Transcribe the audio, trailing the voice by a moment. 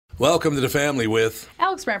Welcome to the family with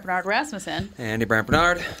Alex Brandt Bernard Rasmussen. Andy Brandt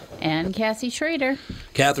Bernard. And Cassie Schrader.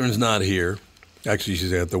 Catherine's not here. Actually,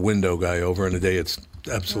 she's got the window guy over, and today it's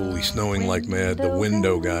absolutely snowing like mad. The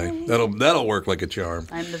window guy. That'll work like a charm.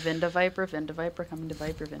 I'm the Vinda Viper coming to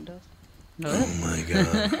Viper Windows. Oh, my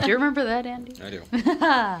God. Do you remember that, Andy? I do.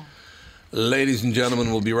 Ladies and gentlemen,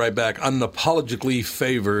 we'll be right back. Unapologetically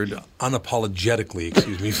favored,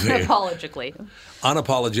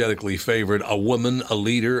 a woman, a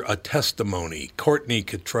leader, a testimony. Courtney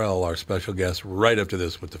Kittrell, our special guest, right after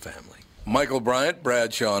this with the family. Michael Bryant,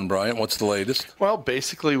 Bradshaw and Bryant, what's the latest? Well,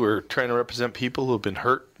 basically, we're trying to represent people who have been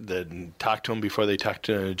hurt, then talk to them before they talk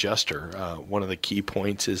to an adjuster. One of the key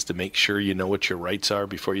points is to make sure you know what your rights are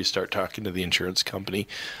before you start talking to the insurance company,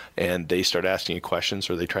 and they start asking you questions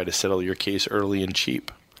or they try to settle your case early and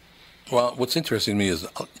cheap. Well, what's interesting to me is,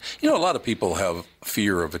 a lot of people have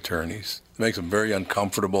fear of attorneys. It makes them very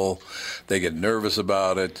uncomfortable. They get nervous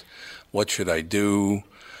about it. What should I do?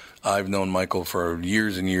 I've known Michael for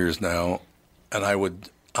years and years now, and I would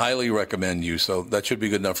highly recommend you. So that should be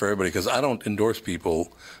good enough for everybody, because I don't endorse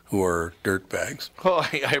people who are dirtbags. Well,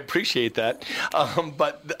 I appreciate that.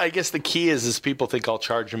 But I guess the key is people think I'll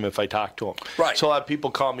charge them if I talk to them. Right. So a lot of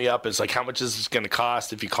people call me up. It's like, how much is this going to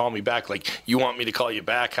cost if you call me back? Like, you want me to call you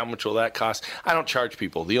back? How much will that cost? I don't charge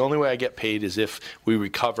people. The only way I get paid is if we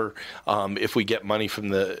recover, if we get money from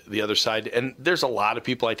the other side. And there's a lot of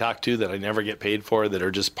people I talk to that I never get paid for that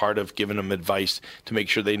are just part of giving them advice to make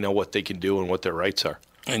sure they know what they can do and what their rights are.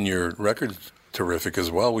 And your record's terrific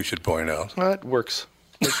as well, we should point out. Well, it works.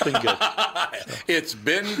 It's been good. It's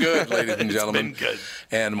been good, ladies and gentlemen. It's been good.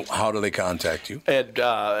 And how do they contact you? And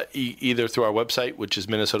either through our website, which is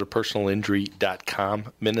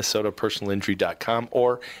minnesotapersonalinjury.com,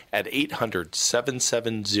 or at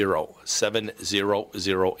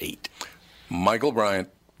 800-770-7008. Michael Bryant,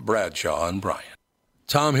 Bradshaw and Bryant.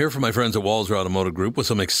 Tom here from my friends at Walser Automotive Group with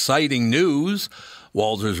some exciting news.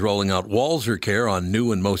 Walser's rolling out Walser Care on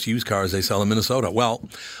new and most used cars they sell in Minnesota. Well,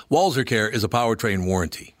 Walser Care is a powertrain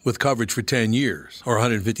warranty with coverage for 10 years or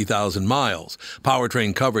 150,000 miles.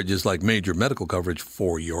 Powertrain coverage is like major medical coverage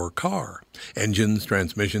for your car. Engines,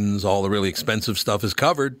 transmissions, all the really expensive stuff is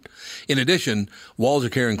covered. In addition,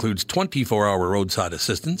 Walser Care includes 24-hour roadside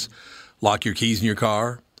assistance. Lock your keys in your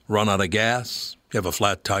car, run out of gas, you have a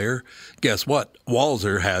flat tire. Guess what?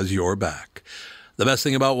 Walser has your back. The best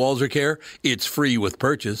thing about Walser Care, it's free with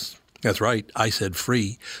purchase. That's right, I said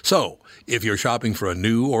free. So, if you're shopping for a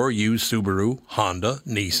new or used Subaru, Honda,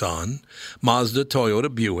 Nissan, Mazda,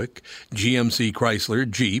 Toyota, Buick, GMC, Chrysler,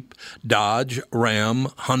 Jeep, Dodge, Ram,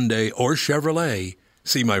 Hyundai, or Chevrolet,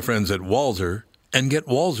 see my friends at Walser and get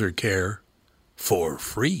Walser Care for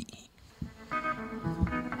free.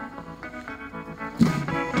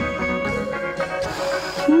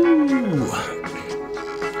 Ooh.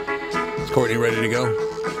 Is Courtney ready to go?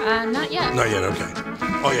 Not yet. Not yet, okay.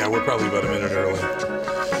 Oh, yeah, we're probably about a minute early.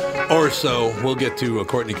 Or so. We'll get to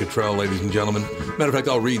Courtney Kittrell, ladies and gentlemen. Matter of fact,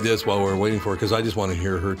 I'll read this while we're waiting for it, because I just want to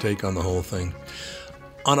hear her take on the whole thing.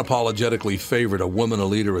 Unapologetically favored, a woman, a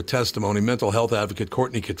leader, a testimony. Mental health advocate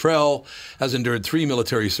Courtney Kittrell has endured 3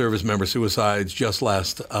 military service member suicides just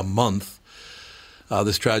last month.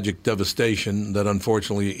 This tragic devastation that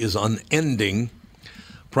unfortunately is unending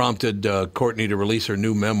prompted Courtney to release her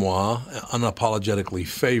new memoir, Unapologetically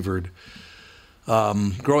Favored.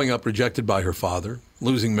 Growing up rejected by her father,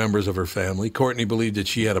 losing members of her family, Courtney believed that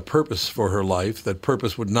she had a purpose for her life, that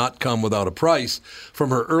purpose would not come without a price. From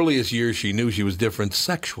her earliest years, she knew she was different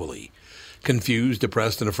sexually. Confused,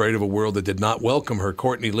 depressed, and afraid of a world that did not welcome her,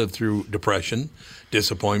 Courtney lived through depression,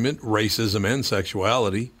 disappointment, racism, and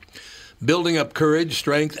sexuality. Building up courage,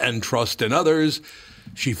 strength, and trust in others,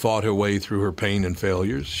 she fought her way through her pain and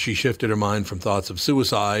failures. She shifted her mind from thoughts of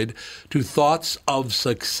suicide to thoughts of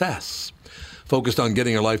success. Focused on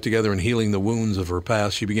getting her life together and healing the wounds of her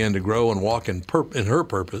past, she began to grow and walk in her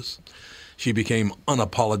purpose. She became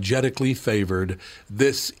unapologetically favored.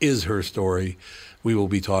 This is her story. We will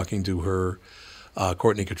be talking to her,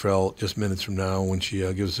 Courtney Kittrell, just minutes from now when she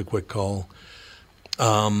gives us a quick call.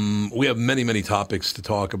 We have many, many topics to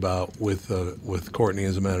talk about with Courtney,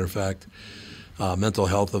 as a matter of fact. Mental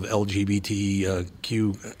health of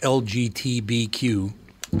LGBTQ.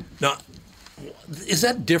 Now, is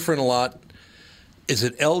that different a lot? Is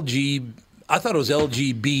it LG? I thought it was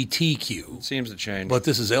LGBTQ. It seems to change. But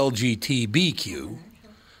this is LGTBQ.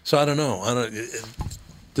 So I don't know.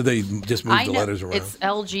 Do they just move the letters around? It's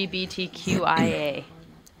LGBTQIA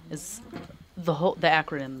is the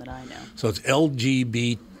acronym that I know. So it's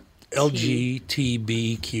LGTBQ.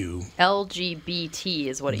 LGBT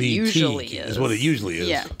is what it usually is. Is what it usually is.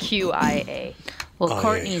 Yeah, QIA. Well,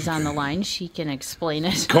 Courtney's on the line. She can explain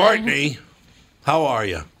it. Courtney, how are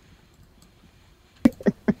you?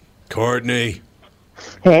 Courtney.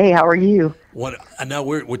 Hey, how are you? What? Now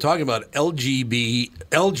we're talking about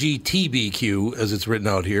LGBTQ as it's written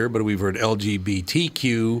out here, but we've heard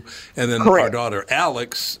LGBTQ, and then Correct. our daughter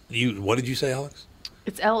Alex. What did you say, Alex?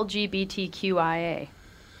 It's LGBTQIA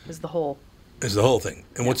is the whole. Is the whole thing,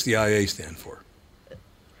 and what's the IA stand for?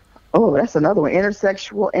 Oh, that's another one.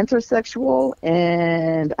 Intersexual,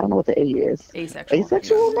 and I don't know what the A is. Asexual.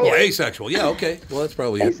 Asexual? Oh, asexual. Yeah, okay. Well, that's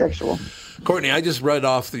probably it. Asexual. Courtney, I just read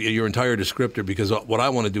off your entire descriptor because what I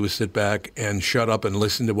want to do is sit back and shut up and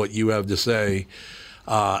listen to what you have to say.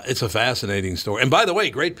 It's a fascinating story. And by the way,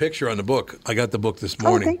 great picture on the book. I got the book this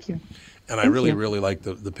morning. Oh, thank you. And I really like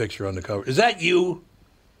the picture on the cover. Is that you?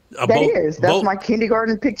 That's my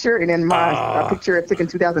kindergarten picture, and then my picture I took in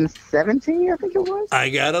 2017, I think it was. I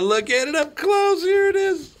got to look at it up close. Here it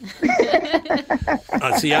is.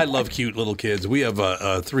 See, I love cute little kids. We have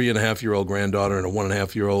a 3.5-year-old granddaughter and a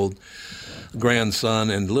 1.5-year-old grandson,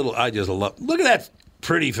 and I just love. Look at that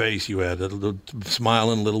pretty face you had, a little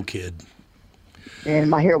smiling little kid.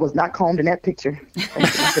 And my hair was not combed in that picture. They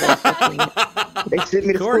sent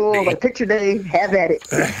me to school, like picture day, have at it.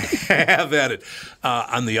 Have at it.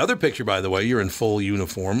 On the other picture, by the way, you're in full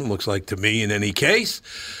uniform, it looks like to me in any case,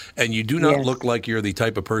 and you do not look like you're the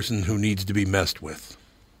type of person who needs to be messed with.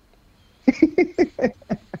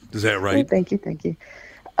 Is that right? Thank you.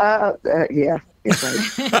 Yeah. It's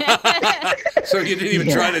right. So you didn't even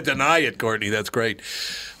try to deny it, Courtney. That's great.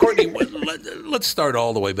 Courtney, let's start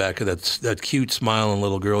all the way back to that cute, smiling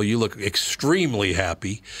little girl. You look extremely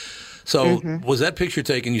happy. So was that picture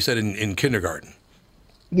taken, you said, in kindergarten?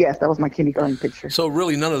 Yes, that was my kindergarten picture. So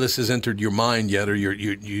really none of this has entered your mind yet, or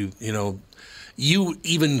you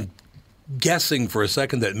even guessing for a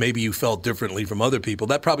second that maybe you felt differently from other people.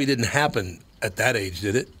 That probably didn't happen at that age,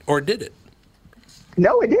 did it? Or did it?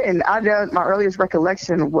 No, it didn't. My earliest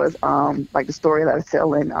recollection was like the story that I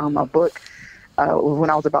tell in my book. When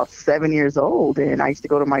I was about 7 years old, and I used to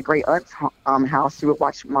go to my great aunt's house. She would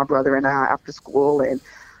watch my brother and I after school, and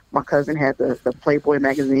my cousin had the Playboy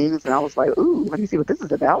magazines, and I was like, ooh, let me see what this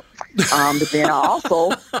is about. But then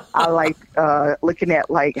I like looking at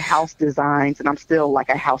like house designs, and I'm still like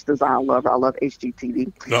a house design lover. I love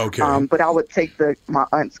HGTV. Okay. But I would take my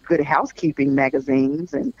aunt's Good Housekeeping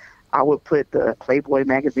magazines, and I would put the Playboy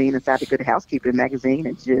magazine inside the Good Housekeeping magazine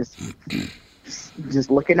and just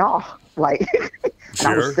looking off. Like, and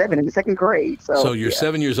I was 7 in the second grade. So you're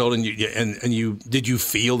 7 years old, and you did you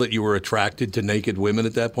feel that you were attracted to naked women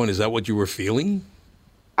at that point? Is that what you were feeling?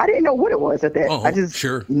 I didn't know what it was at that. I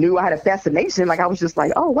just knew I had a fascination. Like, I was just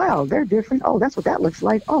like, oh, wow, they're different. Oh, that's what that looks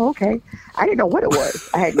like. Oh, okay. I didn't know what it was.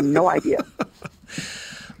 I had no idea.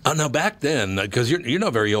 Now, back then, because you're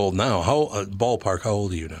not very old now. Ballpark, how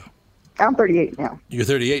old are you now? I'm 38 now. You're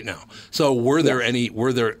 38 now. So but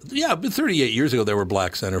 38 years ago, there were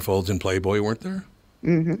black centerfolds in Playboy, weren't there?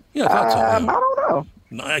 Mm-hmm. Yeah, I thought so. I don't know.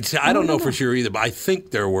 I don't know for sure either, but I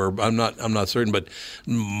think there were. I'm not certain, but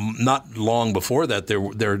not long before that,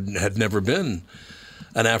 there had never been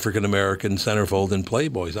an African American centerfold in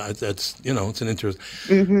Playboys. That's it's an interest.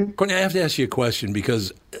 Mm-hmm. Courtney, I have to ask you a question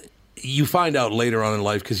because you find out later on in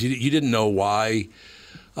life because you didn't know why.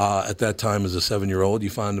 At that time, as a 7-year-old, you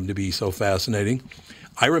found them to be so fascinating.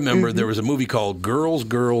 I remember there was a movie called Girls,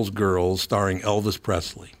 Girls, Girls, starring Elvis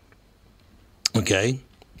Presley. Okay.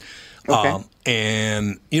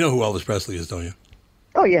 And you know who Elvis Presley is, don't you?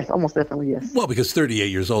 Oh, yes, almost definitely, yes. Well, because 38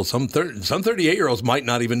 years old, some 38-year-olds might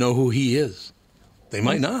not even know who he is. They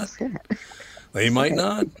might not. They might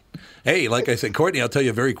not. Hey, like I said, Courtney, I'll tell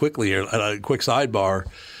you very quickly, a quick sidebar.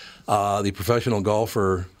 The professional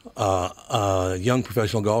golfer, young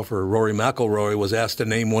professional golfer, Rory McIlroy, was asked to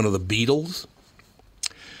name one of the Beatles,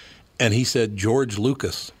 and he said George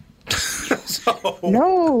Lucas.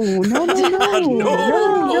 No.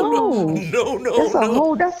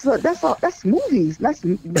 That's movies. That's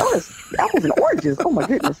apples and oranges. Oh my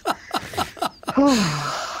goodness.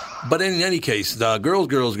 But in any case, Girls,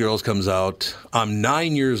 Girls, Girls comes out. I'm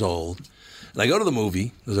 9 years old. And I go to the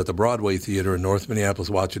movie. I was at the Broadway Theater in North Minneapolis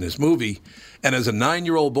watching this movie. And as a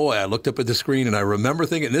 9-year-old boy, I looked up at the screen and I remember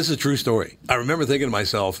thinking, and this is a true story, I remember thinking to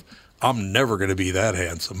myself, I'm never going to be that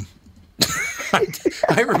handsome.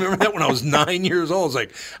 I remember that when I was 9 years old. I was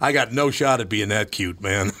like, I got no shot at being that cute,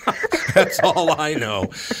 man. That's all I know.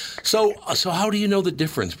 So how do you know the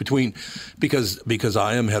difference between, because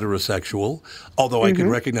I am heterosexual, although I can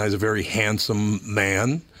recognize a very handsome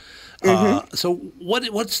man, So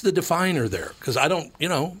what's the definer there? Because I don't,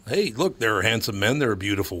 hey, look, there are handsome men, there are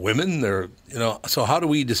beautiful women, so how do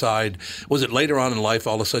we decide? Was it later on in life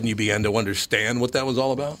all of a sudden you began to understand what that was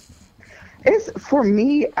all about? It's for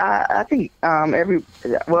me. I think I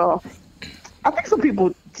think some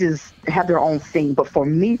people just have their own thing, but for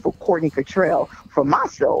me, for Courtney Kittrell, for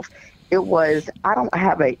myself, it was, I don't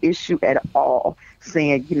have an issue at all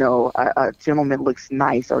saying, a gentleman looks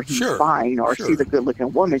nice or he's fine or she's a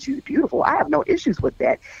good-looking woman, she's beautiful. I have no issues with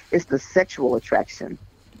that. It's the sexual attraction.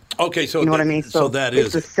 Okay, so you know what I mean? So that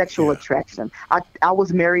is the sexual attraction. I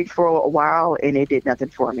was married for a while, and it did nothing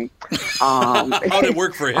for me. How did it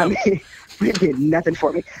work for him? I mean, it did nothing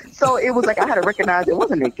for me. So it was like I had to recognize it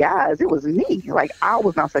wasn't the guys, it was me. Like, I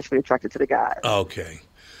was not sexually attracted to the guys. Okay.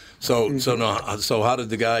 So how did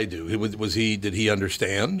the guy do? Did he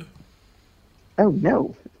understand? Oh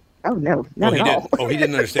no, not at all. Oh, he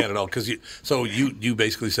didn't understand at all because you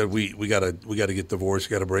basically said we gotta get divorced,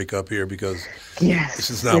 we gotta break up here because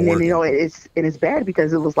this is not working. And it's bad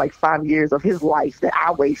because it was like 5 years of his life that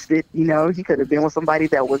I wasted. He could have been with somebody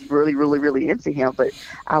that was really, really, really into him, but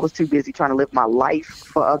I was too busy trying to live my life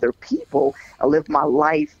for other people. I lived my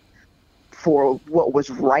life for what was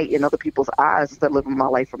right in other people's eyes instead of living my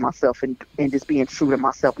life for myself and just being true to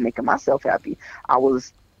myself and making myself happy. I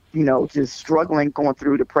was, just struggling, going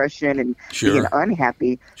through depression and being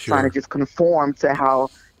unhappy, trying to just conform to how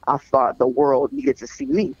I thought the world needed to see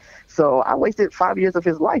me. So I wasted 5 years of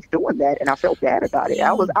his life doing that, and I felt bad about it.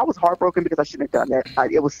 I was heartbroken because I shouldn't have done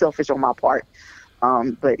that. It was selfish on my part.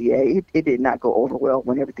 But yeah, it did not go over well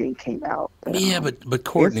when everything came out. But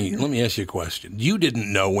Courtney, let me ask you a question. You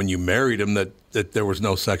didn't know when you married him that there was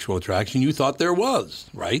no sexual attraction. You thought there was,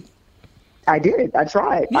 right? I did. I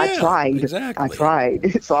tried. Exactly. I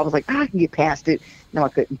tried. So I was like, I can get past it. No, I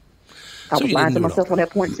couldn't. I was lying to myself on that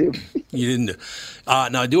point too. You didn't.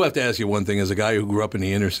 Now I do have to ask you one thing. As a guy who grew up in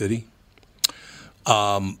the inner city,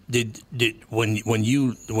 did when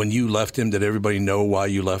you left him, did everybody know why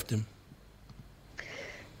you left him?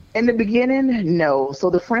 In the beginning, no. So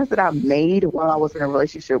the friends that I made while I was in a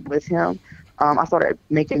relationship with him, I started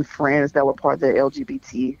making friends that were part of the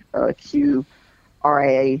LGBTQ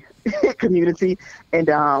RIA community,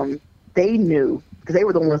 and they knew because they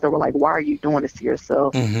were the ones that were like, "Why are you doing this to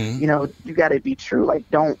yourself? Mm-hmm. You got to be true. Like,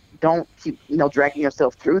 don't keep dragging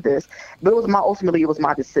yourself through this." But it was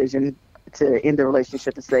my decision to end the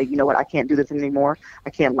relationship, to say, you know what, I can't do this anymore.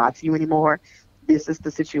 I can't lie to you anymore. This is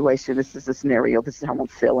the situation. This is the scenario. This is how I'm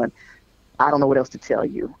feeling. I don't know what else to tell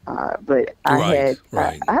you. But I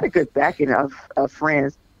had a good backing of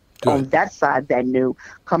friends on that side that knew.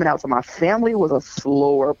 Coming out to my family was a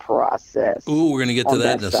slower process. Ooh, we're going to get to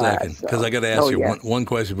that in a second because I got to ask you one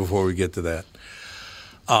question before we get to that.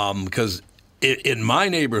 Because in my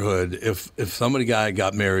neighborhood, if somebody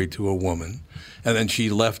got married to a woman and then she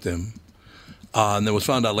left him, and then was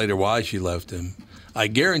found out later why she left him, I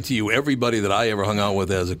guarantee you everybody that I ever hung out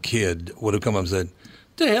with as a kid would have come up and said,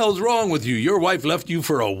 "The hell's wrong with you? Your wife left you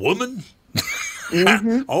for a woman?"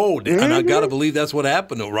 Mm-hmm. And I got to believe that's what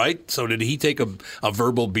happened, right? So did he take a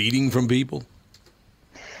verbal beating from people?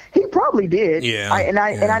 He probably did. Yeah. And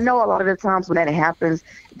I know a lot of the times when that happens,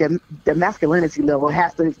 the masculinity level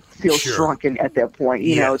has to feel shrunken at that point,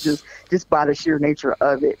 you know, just by the sheer nature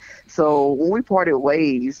of it. So when we parted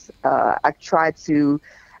ways, I tried to.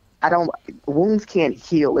 Wounds can't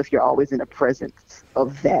heal if you're always in the presence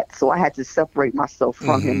of that. So I had to separate myself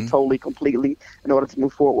from him totally, completely in order to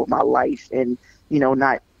move forward with my life and,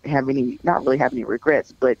 not really have any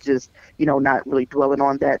regrets, but just, not really dwelling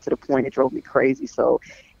on that to the point it drove me crazy. So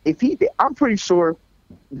I'm pretty sure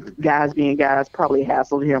guys being guys probably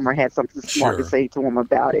hassled him or had something smart to say to him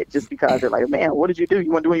about it, just because they're like, "Man, what did you do?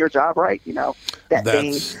 You weren't doing your job right," that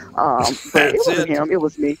thing. But it wasn't him, it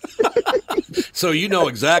was me. So you know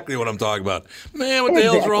exactly what I'm talking about. Man, what the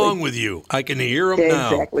hell's wrong with you? I can hear him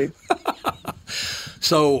now. Exactly.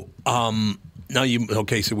 So now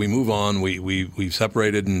so we move on. We've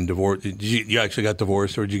separated and divorced. You actually got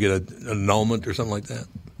divorced, or did you get an annulment or something like that?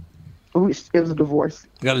 It was a divorce.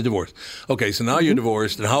 Got a divorce. Okay, so now you're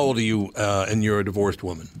divorced, and how old are you, and you're a divorced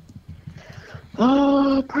woman?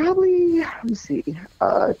 Probably, let me see,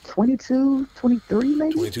 22, 23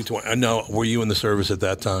 maybe? 22, 20. No, were you in the service at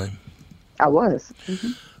that time? I was.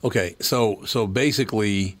 Mm-hmm. Okay, so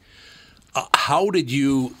basically, how did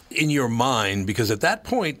you, in your mind, because at that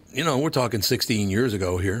point, we're talking 16 years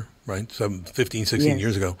ago here, right? 15, 16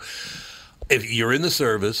 years ago. If you're in the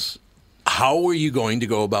service, how were you going to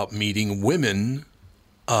go about meeting women?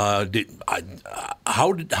 How do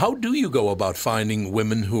you go about finding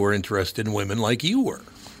women who are interested in women like you were?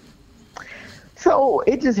 So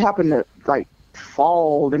it just happened to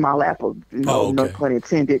fall in my lap. No pun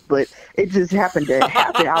intended, but it just happened to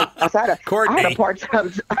happen. I had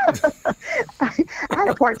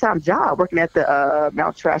a part-time job working at the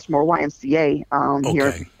Mount Trashmore YMCA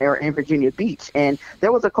here in Virginia Beach, and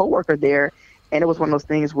there was a coworker there, and it was one of those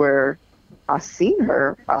things where I saw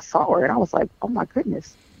her, and I was like, oh my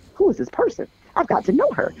goodness, who is this person? I've got to know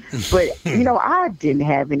her. But, I didn't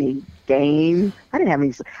have any game. I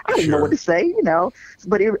didn't know what to say,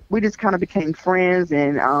 But we just kind of became friends,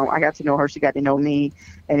 and I got to know her. She got to know me,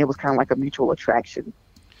 and it was kind of like a mutual attraction.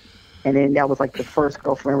 And then that was like the first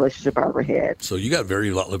girlfriend relationship I ever had. So you got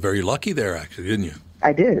very lucky there, actually, didn't you?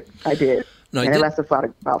 I did. No, and it lasted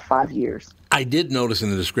about 5 years. I did notice in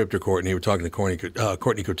the descriptor, Courtney, we're talking to Courtney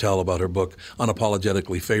Kittrell about her book,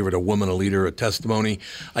 Unapologetically Favored, A Woman, a Leader, a Testimony.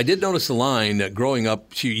 I did notice the line that growing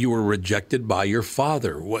up, you were rejected by your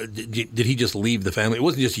father. Did he just leave the family? It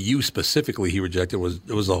wasn't just you specifically he rejected.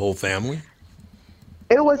 It was the whole family?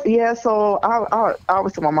 It was, yeah. So I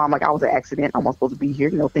always tell my mom, like, I was an accident. I'm not supposed to be here.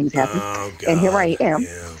 Things happen. Oh, God. And here I am.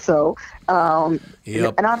 Yeah. So, and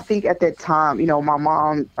I think at that time, my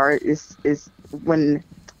mom is when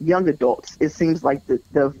young adults, it seems like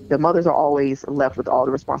the mothers are always left with all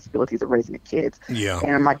the responsibilities of raising the kids. Yeah.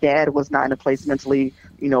 And my dad was not in a place mentally,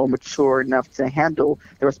 mature enough to handle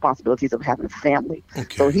the responsibilities of having a family.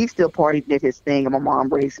 Okay. So he still partied, did his thing, and my mom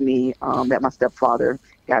raised me, met my stepfather,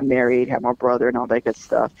 got married, had my brother, and all that good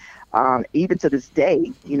stuff. Even to this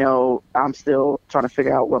day, I'm still trying to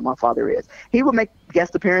figure out what my father is. He will make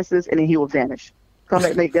guest appearances, and then he will vanish. Come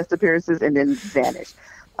back, make guest appearances, and then vanish.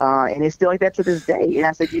 And it's still like that to this day. And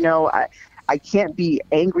I said, I can't be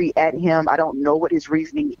angry at him. I don't know what his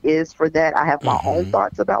reasoning is for that. I have my own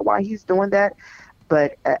thoughts about why he's doing that.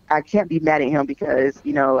 But I can't be mad at him because,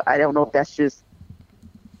 I don't know if that's just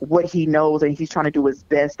what he knows and he's trying to do his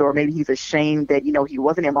best, or maybe he's ashamed that, he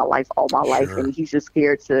wasn't in my life all my life and he's just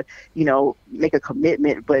scared to, make a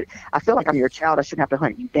commitment. But I feel like I'm your child. I shouldn't have to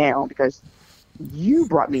hunt you down because you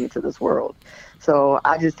brought me into this world. So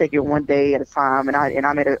I just take it one day at a time. And I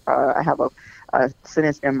have a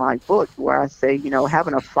sentence in my book where I say,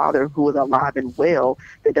 having a father who is alive and well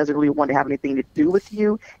that doesn't really want to have anything to do with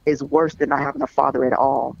you is worse than not having a father at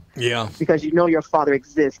all. Yeah. Because your father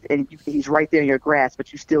exists and he's right there in your grasp,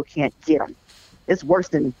 but you still can't get him. It's worse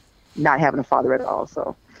than not having a father at all.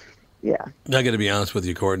 So, yeah. I got to be honest with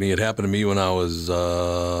you, Courtney. It happened to me when I was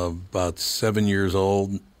about 7 years old,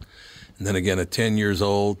 and then again at 10 years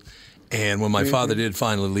old. And when my father did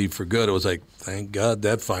finally leave for good, it was like, thank God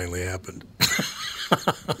that finally happened.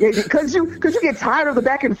 Yeah, because you get tired of the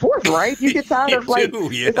back and forth, right? You get tired of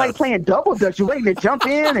it's like playing double dutch. You're waiting to jump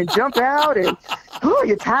in and jump out, and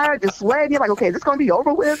you're tired, you're sweating. You're like, okay, is this going to be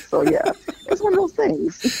over with? So yeah, it's one of those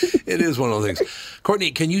things. It is one of those things.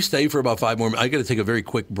 Courtney, can you stay for about 5 more minutes? I got to take a very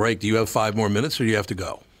quick break. Do you have 5 more minutes, or do you have to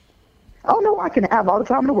go? Oh, no, I can have all the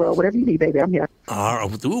time in the world. Whatever you need, baby, I'm here.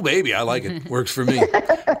 Ooh, baby, I like it. Works for me.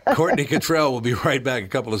 Courtney Kittrell will be right back in a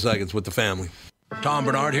couple of seconds with the family. Tom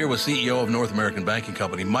Bernard here with CEO of North American Banking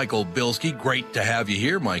Company, Michael Bilski. Great to have you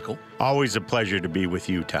here, Michael. Always a pleasure to be with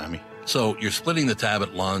you, Tommy. So you're splitting the tab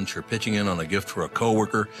at lunch or pitching in on a gift for a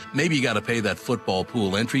coworker. Maybe you got to pay that football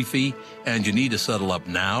pool entry fee and you need to settle up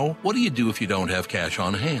now. What do you do if you don't have cash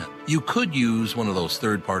on hand? You could use one of those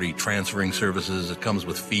third-party transferring services that comes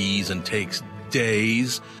with fees and takes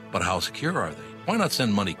days. But how secure are they? Why not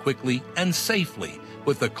send money quickly and safely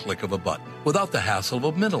with the click of a button without the hassle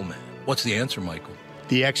of a middleman? What's the answer, Michael?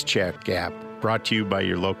 The XCheck app, brought to you by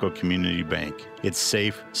your local community bank. It's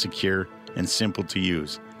safe, secure, and simple to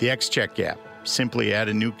use. The XCheck app. Simply add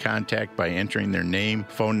a new contact by entering their name,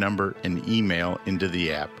 phone number, and email into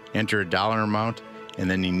the app. Enter a dollar amount and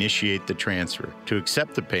then initiate the transfer. To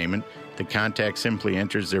accept the payment, the contact simply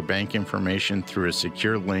enters their bank information through a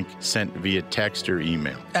secure link sent via text or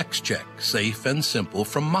email. XCheck, safe and simple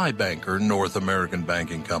from my banker, North American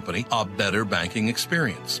Banking Company. A better banking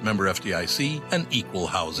experience. Member FDIC, an equal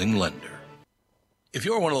housing lender. If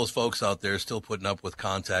you're one of those folks out there still putting up with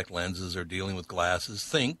contact lenses or dealing with glasses,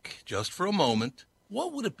 think, just for a moment,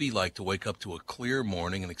 what would it be like to wake up to a clear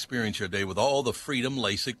morning and experience your day with all the freedom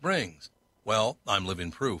LASIK brings? Well, I'm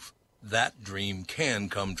living proof. That dream can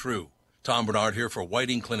come true. Tom Bernard here for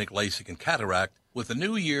Whiting Clinic LASIK and Cataract. With the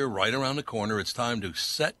new year right around the corner, it's time to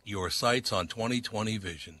set your sights on 20/20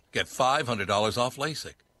 vision. Get $500 off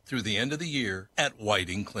LASIK through the end of the year at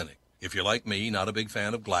Whiting Clinic. If you're like me, not a big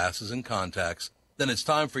fan of glasses and contacts, then it's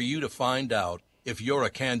time for you to find out if you're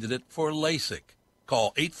a candidate for LASIK.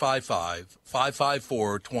 Call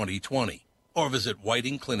 855-554-2020 or visit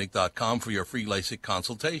whitingclinic.com for your free LASIK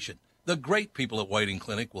consultation. The great people at Whiting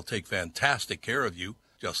Clinic will take fantastic care of you,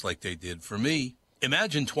 just like they did for me.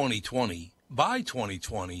 Imagine 20/20 Buy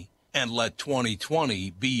 2020 and let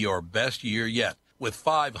 2020 be your best year yet with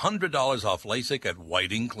 $500 off LASIK at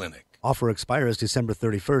Whiting Clinic. Offer expires December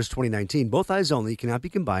 31st, 2019. Both eyes only. Cannot be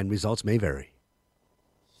combined. Results may vary.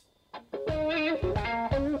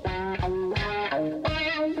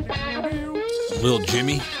 Little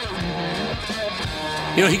Jimmy.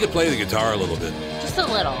 You know, he could play the guitar a little bit. Just a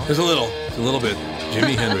little. Just a little bit.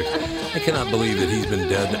 Jimi Hendrix. I cannot believe that he's been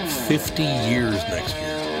dead 50 years next year.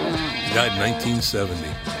 He died in 1970.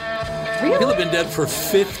 Really? He'll have been dead for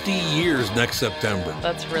 50 years next September.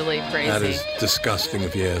 That's really crazy. That is disgusting,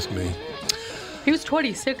 if you ask me. He was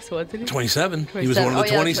 26, wasn't he? 27. He was one of the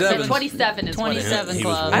 27. 27 is 27 27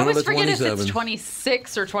 Club. I always forget if it's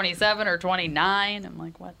 26 or 27 or 29. I'm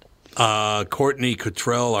like, what? Courtney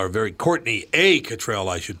Kittrell, Courtney A.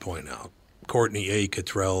 Kittrell, I should point out. Courtney A.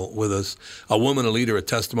 Kittrell with us. A woman, a leader, a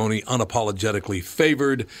testimony, unapologetically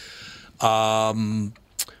favored.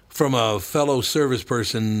 From a fellow service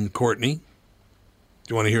person, Courtney. Do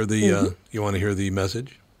you want to hear the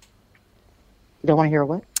message? Don't want to hear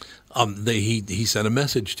what? He sent a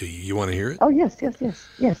message to you. You want to hear it? Oh, yes.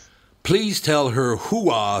 Please tell her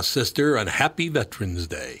hoo-ah, sister, and happy Veterans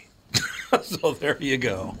Day. So there you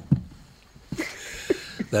go.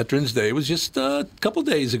 Veterans Day was just a couple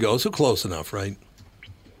days ago, so close enough, right?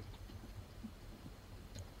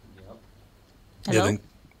 Hello?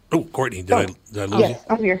 Oh, Courtney, did I lose you? Yes,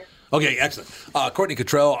 I'm here. Okay, excellent. Courtney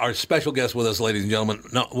Kittrell, our special guest with us, ladies and gentlemen.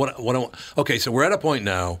 No, okay, so we're at a point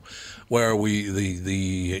now where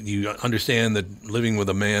you understand that living with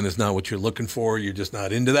a man is not what you're looking for. You're just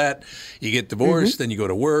not into that. You get divorced, then you go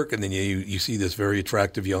to work, and then you see this very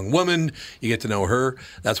attractive young woman. You get to know her.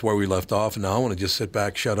 That's where we left off. And now I want to just sit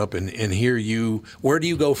back, shut up, and hear you. Where do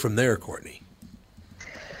you go from there, Courtney?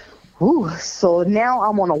 Ooh, so now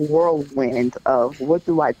I'm on a whirlwind of what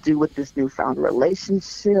do I do with this newfound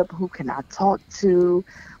relationship? Who can I talk to?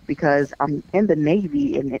 Because I'm in the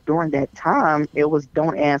Navy, and during that time, it was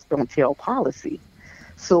don't ask, don't tell policy.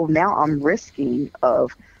 So now I'm risking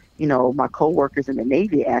of, my coworkers in the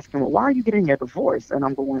Navy asking, well, why are you getting a divorce? And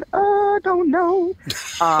I'm going, I don't know.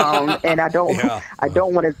 And I don't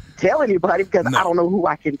want to tell anybody because I don't know who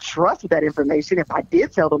I can trust with that information if I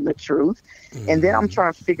did tell them the truth. And then I'm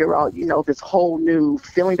trying to figure out, this whole new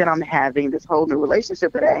feeling that I'm having, this whole new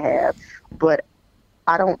relationship that I have. But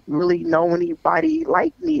I don't really know anybody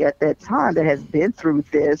like me at that time that has been through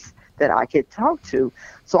this that I could talk to.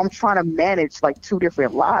 So I'm trying to manage like two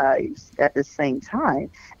different lives at the same time.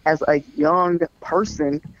 As a young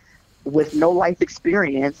person with no life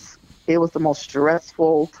experience, it was the most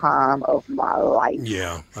stressful time of my life.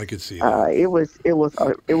 Yeah, I could see that.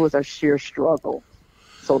 It was a sheer struggle.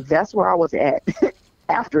 So that's where I was at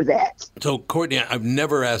after that. So, Courtney, I've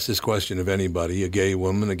never asked this question of anybody, a gay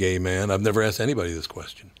woman, a gay man. I've never asked anybody this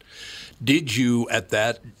question. Did you, at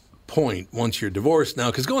that point, once you're divorced now,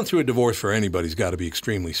 because going through a divorce for anybody's got to be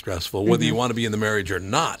extremely stressful, whether you want to be in the marriage or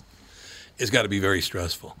not, it's got to be very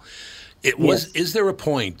stressful. Is there a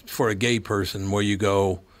point for a gay person where you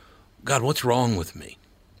go, God, what's wrong with me?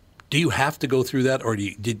 Do you have to go through that, or do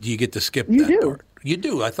you get to skip that part? You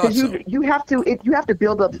do. I thought so. You have to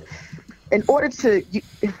build up. In order to,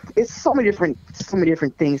 it's so many different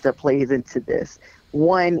things that plays into this.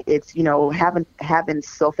 One, it's having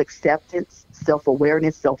self-acceptance,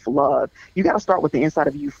 self-awareness, self-love. You got to start with the inside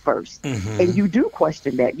of you first, and you do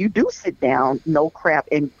question that. You do sit down, no crap.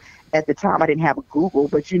 And at the time, I didn't have Google,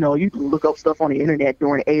 but you can look up stuff on the internet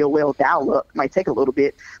during AOL dial-up. It might take a little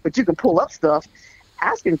bit, but you can pull up stuff,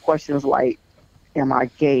 asking questions like, am I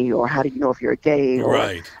gay, or how do you know if you're gay, or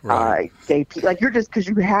gay people? Like, you're just, because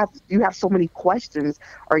you have so many questions,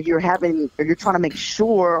 or you're trying to make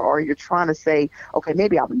sure, or you're trying to say, okay,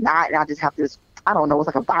 maybe I'm not, and I just have this, I don't know, it's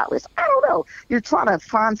like a virus. I don't know. You're trying to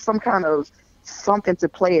find some kind of something to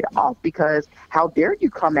play it off, because how dare you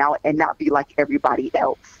come out and not be like everybody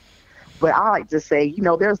else? But I like to say,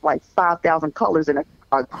 there's like 5,000 colors in a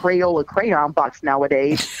Crayola crayon box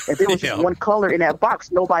nowadays. If there was just one color in that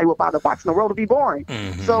box, nobody would buy the box. The world would be boring.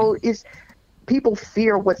 So people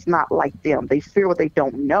fear what's not like them. They fear what they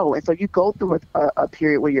don't know. And so you go through a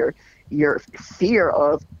period where your fear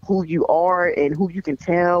of who you are and who you can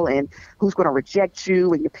tell and who's going to reject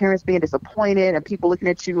you, and your parents being disappointed, and people looking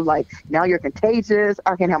at you like, now you're contagious.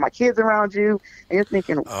 I can't have my kids around you. And you're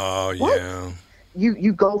thinking, oh, what? yeah.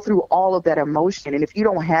 You go through all of that emotion, and if you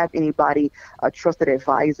don't have anybody, a trusted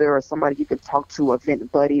advisor or somebody you can talk to, a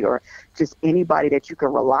vent buddy, or just anybody that you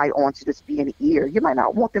can rely on to just be an ear, you might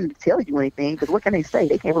not want them to tell you anything, because what can they say?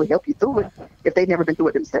 They can't really help you through it if they've never been through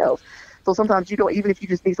it themselves. So sometimes even if you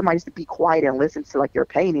just need somebody just to be quiet and listen to like your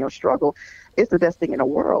pain and your struggle, it's the best thing in the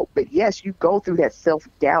world. But yes, you go through that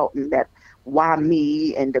self-doubt and that why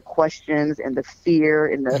me, and the questions and the fear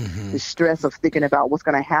and the stress of thinking about what's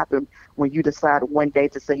going to happen when you decide one day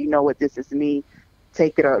to say, you know what, this is me,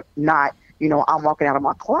 take it or not. You know, I'm walking out of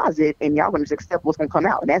my closet and y'all going to just accept what's going to come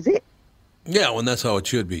out, and that's it. Yeah, well, and that's how it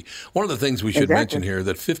should be. One of the things we should mention here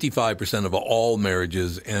that 55% of all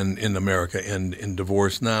marriages in America end in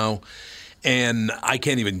divorce now. And I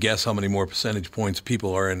can't even guess how many more percentage points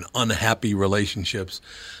people are in unhappy relationships.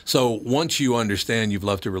 So once you understand you've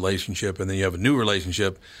left a relationship and then you have a new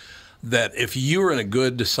relationship, that if you're in a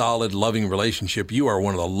good, solid, loving relationship, you are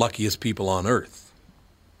one of the luckiest people on earth.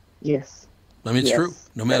 Yes. I mean, it's true.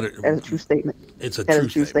 No matter. That's a true statement. It's a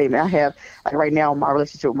true statement. I have, like right now, my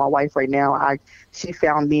relationship with my wife right now, she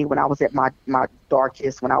found me when I was at my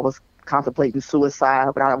darkest, when I was contemplating suicide,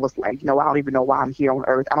 but I was like, you know, I don't even know why I'm here on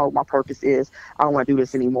earth. I don't know what my purpose is. I don't want to do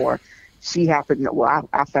this anymore. She happened, well,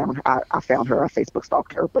 I found her. I Facebook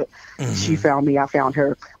stalked her, but she found me. I found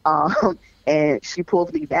her. And she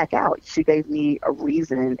pulled me back out. She gave me a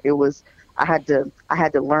reason. It was, I had to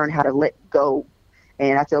learn how to let go.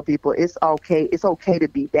 And I tell people, it's okay. It's okay to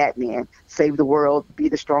be Batman, save the world, be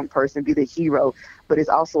the strong person, be the hero. But it's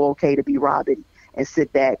also okay to be Robin and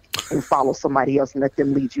sit back and follow somebody else and let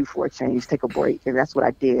them lead you for a change. Take a break. And that's what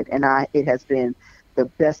I did. And it has been the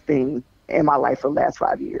best thing in my life for the last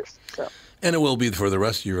 5 years. So. And it will be for the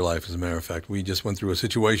rest of your life, as a matter of fact. We just went through a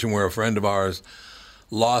situation where a friend of ours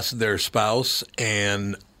lost their spouse,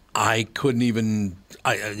 and I couldn't even.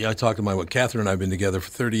 I talked to Catherine and I have been together for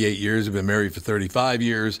 38 years. We've been married for 35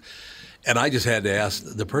 years. And I just had to ask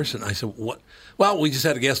the person, I said, what? Well, we just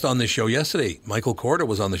had a guest on this show yesterday. Michael Courtney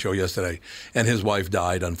was on the show yesterday, and his wife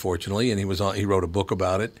died, unfortunately, and he wrote a book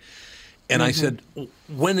about it. And I said,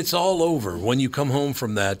 when it's all over, when you come home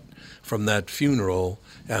from that funeral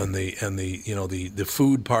and the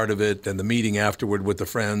food part of it and the meeting afterward with the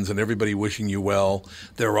friends and everybody wishing you well,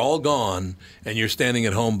 they're all gone and you're standing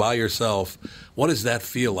at home by yourself. What does that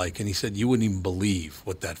feel like? And he said, you wouldn't even believe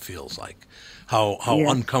what that feels like. How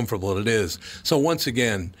uncomfortable it is. So once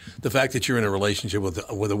again, the fact that you're in a relationship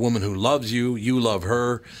with a woman who loves you, you love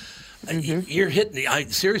her, you're hitting.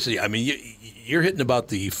 Seriously, I mean, you're hitting about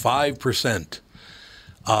the 5%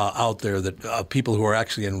 out there that people who are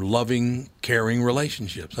actually in loving, caring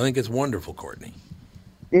relationships. I think it's wonderful, Courtney.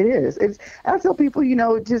 It is. I tell people,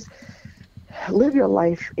 just live your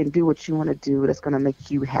life and do what you want to do that's going to make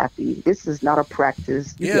you happy. This is not a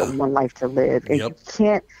practice. You get one life to live, and you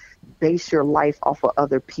can't base your life off of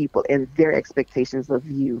other people and their expectations of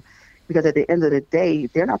you, because at the end of the day,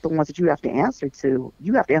 they're not the ones that you have to answer to.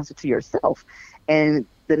 You have to answer to yourself. And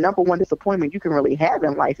the number one disappointment you can really have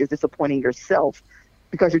in life is disappointing yourself,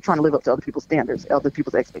 because you're trying to live up to other people's standards, other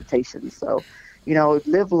people's expectations. So,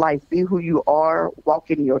 live life, be who you are, walk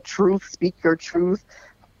in your truth, speak your truth,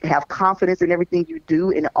 have confidence in everything you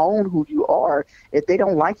do, and own who you are. If they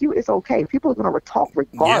don't like you, it's okay. People are going to talk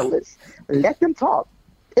regardless. Yeah. Let them talk.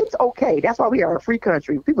 It's okay. That's why we are a free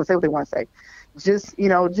country. People say what they want to say.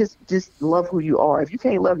 Just love who you are. If you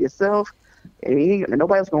can't love yourself,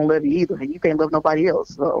 nobody else going to love you either, and you can't love nobody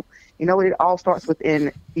else. So, it all starts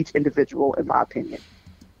within each individual, in my opinion.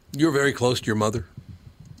 You're very close to your mother?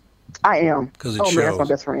 I am. Because it shows. Man, that's my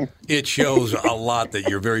best friend. It shows a lot that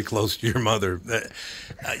you're very close to your mother.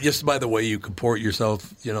 Just by the way you comport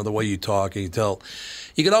yourself, the way you talk, and you tell.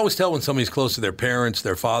 You can always tell when somebody's close to their parents,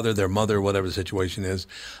 their father, their mother, whatever the situation is.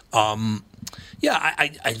 I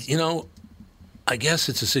guess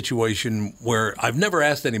it's a situation where I've never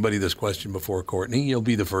asked anybody this question before, Courtney. You'll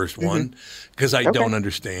be the first one, because I don't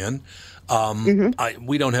understand.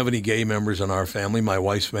 We don't have any gay members in our family, my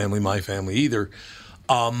wife's family, my family either.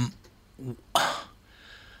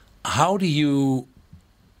 How do you,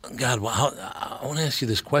 I want to ask you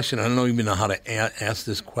this question. I don't even know how to ask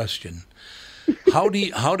this question. How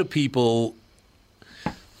do people,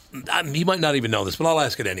 you might not even know this, but I'll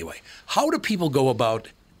ask it anyway. How do people go about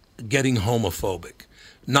getting homophobic,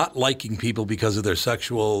 not liking people because of their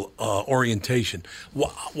sexual orientation?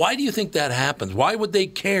 Why do you think that happens? Why would they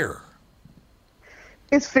care?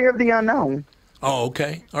 It's fear of the unknown. Oh,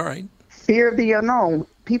 okay. All right. Fear of the unknown.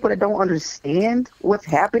 People that don't understand what's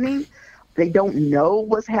happening, they don't know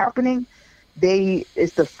what's happening.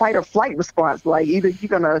 It's the fight or flight response. Like, either you're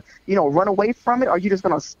gonna, run away from it, or you're just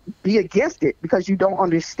gonna be against it because you don't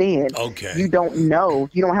understand. Okay. You don't know.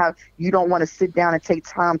 You don't want to sit down and take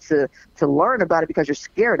time to learn about it because you're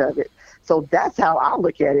scared of it. So that's how I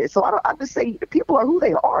look at it. So I just say people are who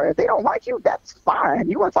they are. If they don't like you, that's fine.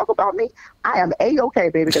 You want to talk about me? I am A-okay,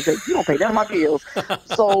 baby, because you don't pay none of my bills.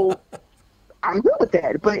 So I'm good with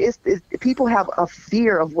that. But it's people have a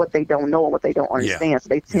fear of what they don't know and what they don't understand. Yeah. So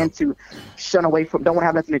they tend to shun away from, don't want to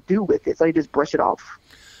have nothing to do with it. So they just brush it off.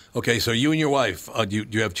 Okay, so you and your wife, do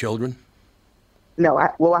you have children? No, I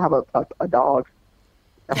have a dog.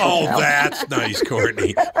 Oh, that's nice,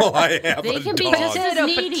 Courtney. Oh, I have They a can dog. be just as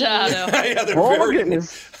needy. Yeah, they're Oh my very-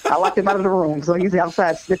 goodness! I locked him out of the room, so he's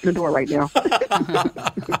outside sniffing the door right now.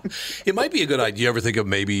 It might be a good idea. You ever think of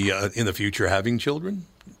maybe in the future having children?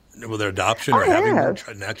 Whether adoption or I having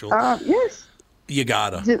have. natural? Yes. You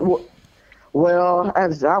gotta. Well, I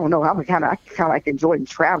don't know. I kind of like enjoying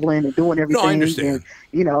traveling and doing everything. No, I understand.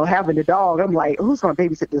 And, having the dog, I'm like, who's going to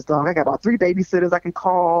babysit this dog? I got about 3 babysitters I can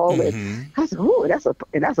call. Mm-hmm. And I said, oh, that's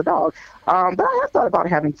a dog. But I have thought about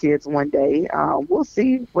having kids one day. We'll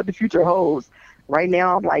see what the future holds. Right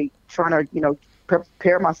now, I'm like trying to,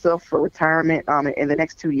 prepare myself for retirement in the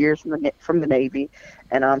next 2 years from the Navy,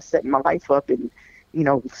 and I'm setting my life up and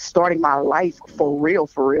starting my life for real.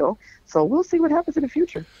 So we'll see what happens in the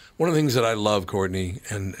future. One of the things that I love, Courtney,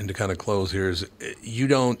 and to kind of close here is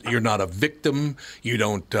you're not a victim. You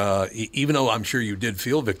don't, even though I'm sure you did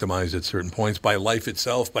feel victimized at certain points by life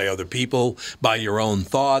itself, by other people, by your own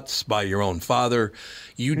thoughts, by your own father.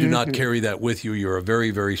 You do not carry that with you. You're a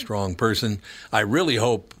very, very strong person. I really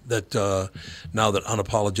hope that now that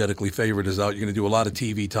Unapologetically Favored is out, you're going to do a lot of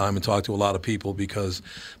TV time and talk to a lot of people, because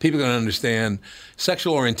people are going to understand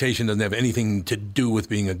sexual orientation doesn't have anything to do with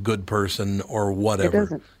being a good person or whatever. It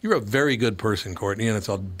doesn't. You're a very good person, Courtney, and it's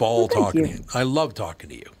a ball talking to you. you. I love talking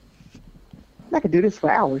to you. I could do this for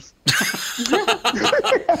hours.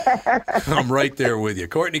 I'm right there with you.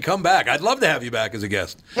 Courtney, come back. I'd love to have you back as a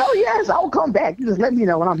guest. Oh, yes, I'll come back. You just let me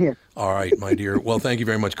know when I'm here. All right, my dear. Well, thank you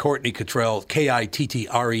very much. Courtney Kittrell, Kittrell,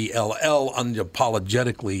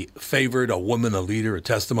 Unapologetically Favored, a woman, a leader, a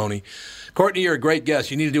testimony. Courtney, you're a great guest.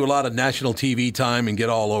 You need to do a lot of national TV time and get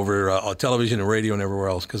all over television and radio and everywhere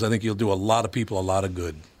else, because I think you'll do a lot of people a lot of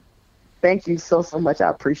good. Thank you so much. I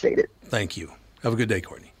appreciate it. Thank you. Have a good day,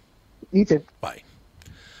 Courtney. You too. Bye.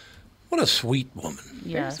 What a sweet woman.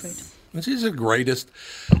 Yes. She's the greatest.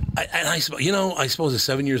 I suppose at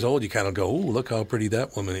 7 years old, you kind of go, "Ooh, look how pretty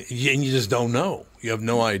that woman is," and you just don't know. You have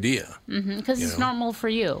no idea. Because it's normal for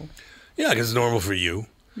you. Yeah, because it's normal for you.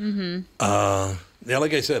 Yeah,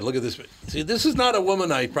 like I said, look at this. See, this is not a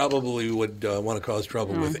woman I probably would want to cause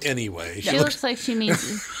trouble with anyway. She looks like she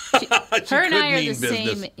means. Her and I are the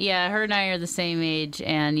same. Yeah, her and I are the same age,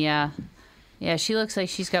 and yeah, she looks like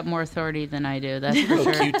she's got more authority than I do. That's for How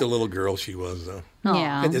sure. cute the little girl she was, though.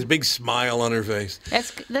 Yeah, Had this big smile on her face.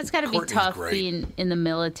 that's got to be Courtney's tough great. being in the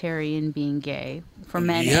military and being gay for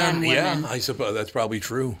men and women. Yeah, I suppose that's probably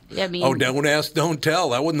true. I mean, don't ask, don't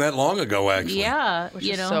tell. That wasn't that long ago, actually. Yeah, Which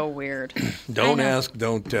is so weird. Don't I know. ask,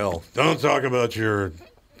 don't tell. Don't talk about your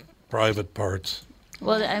private parts.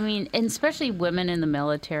 Well, I mean, and especially women in the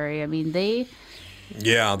military. I mean, they.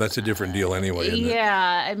 Yeah, that's a different deal anyway, isn't it?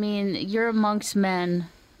 Yeah, I mean, you're amongst men,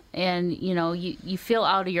 and you feel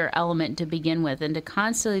out of your element to begin with, and to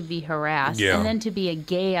constantly be harassed, Yeah. and then to be a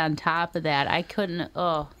gay on top of that, I couldn't.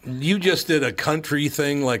 Oh, You just did a country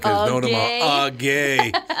thing like there's no tomorrow. A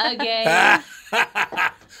gay. a gay.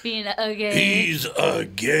 Being a gay. He's a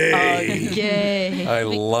gay. Gay. I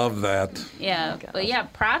love that. Yeah, but yeah,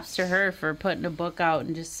 props to her for putting a book out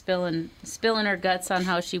and just spilling her guts on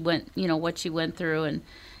how she went, what she went through,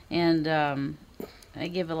 and I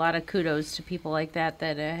give a lot of kudos to people like that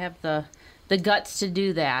have the guts to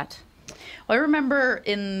do that. Well, I remember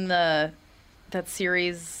in that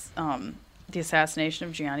series, The Assassination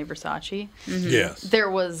of Gianni Versace, Yes. there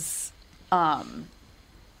was,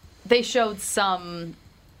 they showed some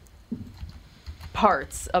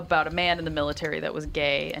parts about a man in the military that was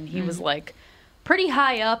gay, and he was like pretty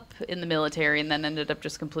high up in the military, and then ended up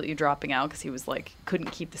just completely dropping out because he was like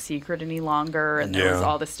couldn't keep the secret any longer, and there was Yeah.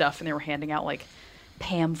 all this stuff, and they were handing out like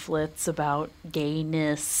pamphlets about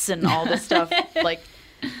gayness and all this stuff,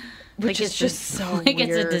 which is just so like weird.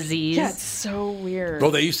 it's a disease. Yeah, it's so weird.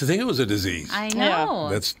 Well, they used to think it was a disease. I know.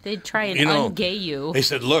 That's- They'd try and ungay you. They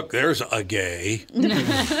said, look, there's a gay.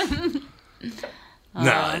 No,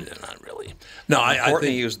 not really. No, I Courtney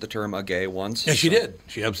think... used the term "a gay" once. Yeah, she did.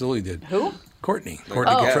 She absolutely did. Who? Courtney. Oh,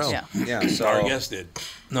 Courtney yes. Kittrell. Yeah. So Our guest did.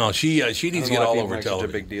 No, she needs to get all over Such a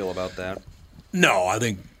television. big deal about that. No, I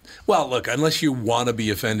think... Well, look, unless you want to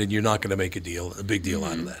be offended, you're not going to make a big deal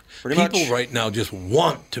out of that. Pretty People much. right now just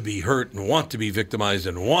want to be hurt and want to be victimized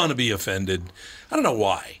and want to be offended. I don't know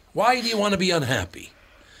why. Why do you want to be unhappy?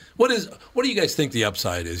 What do you guys think the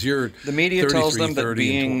upside is? You're The media tells 33, them that 30,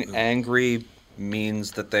 and being angry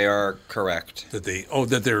means that they are correct. that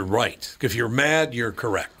they're right. If you're mad, you're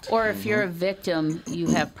correct. Or if you're a victim, you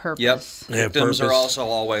have purpose. Yep. They have Victims are purpose. also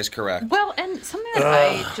always correct. Well, and something that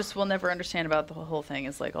I just will never understand about the whole thing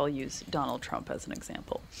is, like, I'll use Donald Trump as an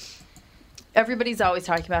example. everybody's always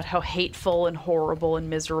talking about how hateful and horrible and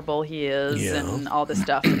miserable he is and all this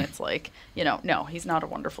stuff. And it's like, no, he's not a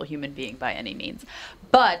wonderful human being by any means.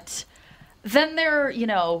 But then they're,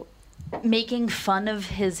 making fun of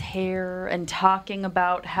his hair and talking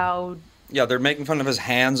about how... Yeah, they're making fun of his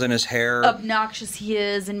hands and his hair. Obnoxious he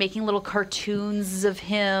is, and making little cartoons of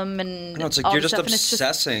him. And no, it's like you're just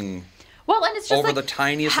obsessing... Well, and it's just over the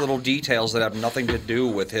tiniest little details that have nothing to do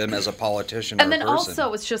with him as a politician or a person. And then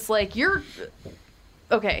also, it's just like,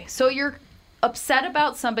 okay, so you're upset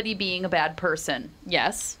about somebody being a bad person.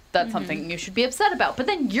 Yes, that's something you should be upset about. But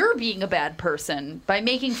then you're being a bad person by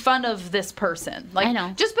making fun of this person. Like, I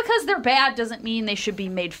know. Just because they're bad doesn't mean they should be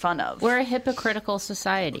made fun of. We're a hypocritical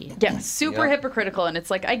society. Yeah, super hypocritical. And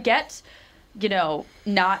it's like, I get,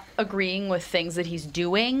 not agreeing with things that he's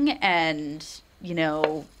doing and,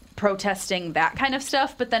 protesting that kind of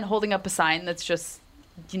stuff, but then holding up a sign that's just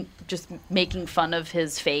making fun of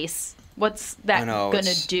his face. What's that going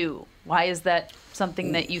to do? Why is that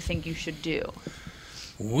something that you think you should do?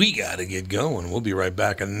 We got to get going. We'll be right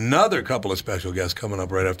back. Another couple of special guests coming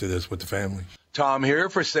up right after this with the family. Tom here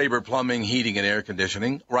for Sabre Plumbing, Heating, and Air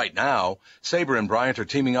Conditioning. Right now, Sabre and Bryant are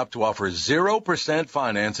teaming up to offer 0%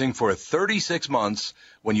 financing for 36 months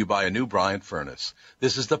when you buy a new Bryant furnace.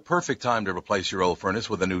 This is the perfect time to replace your old furnace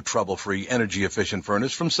with a new trouble-free, energy-efficient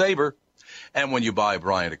furnace from Sabre. And when you buy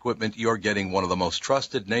Bryant equipment, you're getting one of the most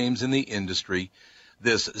trusted names in the industry.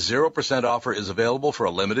 This 0% offer is available for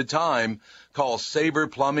a limited time. Call Sabre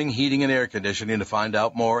Plumbing, Heating, and Air Conditioning to find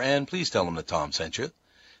out more, and please tell them that Tom sent you.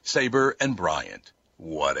 Sabre and Bryant,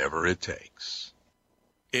 whatever it takes.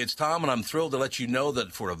 It's Tom, and I'm thrilled to let you know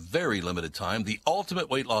that for a very limited time, the Ultimate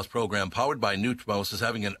Weight Loss Program powered by Nutrimos is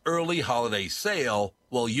having an early holiday sale.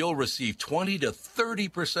 Well, you'll receive 20 to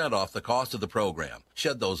 30% off the cost of the program.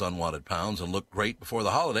 Shed those unwanted pounds and look great before the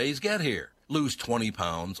holidays get here. Lose 20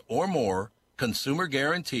 pounds or more. Consumer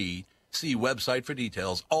guaranteed. See website for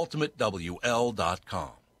details, ultimatewl.com.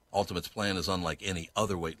 Ultimate's plan is unlike any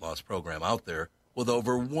other weight loss program out there, with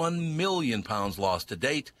over 1 million pounds lost to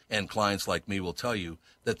date, and clients like me will tell you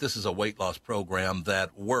that this is a weight loss program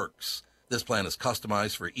that works. This plan is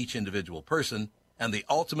customized for each individual person, and the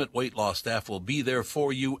Ultimate Weight Loss staff will be there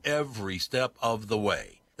for you every step of the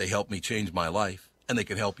way. They helped me change my life, and they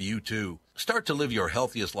can help you too. Start to live your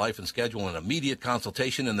healthiest life and schedule an immediate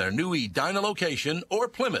consultation in their new Edina location or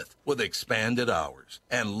Plymouth with expanded hours.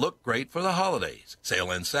 And look great for the holidays.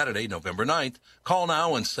 Sale ends Saturday, November 9th. Call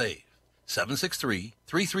now and save.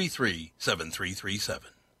 763-333-7337.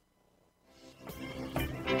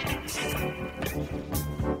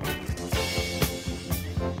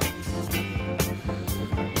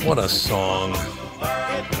 What a song.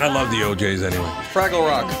 I love the OJs anyway. Fraggle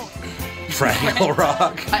Rock. Fraggle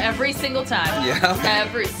Rock. Every single time. Yeah.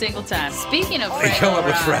 Every single time. Speaking of They come Fraggle up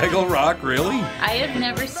with Rock, Fraggle Rock, really? I have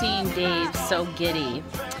never seen Dave so giddy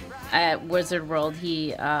at Wizard World.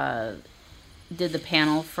 He did the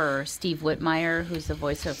panel for Steve Whitmire, who's the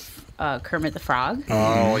voice of Kermit the Frog.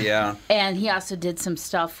 Oh, yeah. And he also did some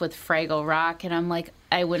stuff with Fraggle Rock. And I'm like,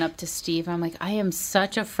 I went up to Steve. I'm like, I am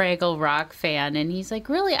such a Fraggle Rock fan. And he's like,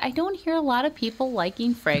 really? I don't hear a lot of people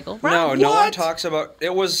liking Fraggle Rock. No one talks about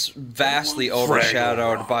it. Was vastly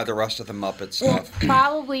overshadowed by the rest of the Muppet stuff.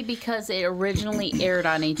 Probably because it originally aired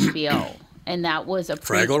on HBO. And that was a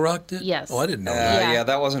Fraggle Rock did? Yes. Oh, I didn't know that. Yeah,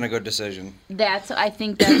 that wasn't a good decision. I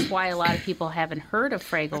think that's why a lot of people haven't heard of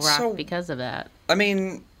Fraggle Rock so, because of that. I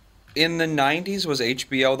mean, in the 90s, was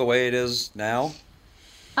HBO the way it is now?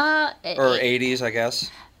 Or 80s, I guess?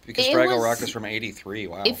 Because Fraggle Rock is from 83,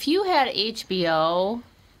 wow. If you had HBO,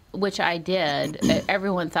 which I did,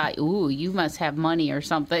 everyone thought, ooh, you must have money or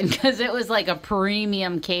something, because it was like a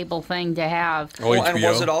premium cable thing to have. Oh, well, and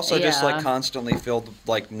was it also just Yeah. like constantly filled with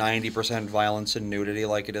like 90% violence and nudity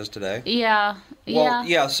like it is today? Yeah, Well,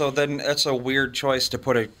 yeah, so then it's a weird choice to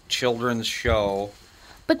put a children's show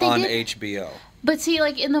on HBO. But see,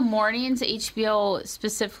 like in the mornings, HBO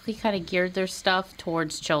specifically kind of geared their stuff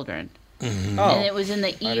towards children. Mm-hmm. Oh, And it was in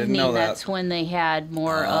the evening that's when they had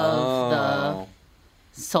more of the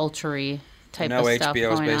sultry type of stuff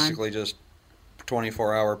HBO is going basically just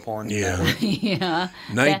 24-hour porn. Yeah. Yeah.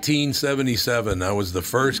 1977. That was the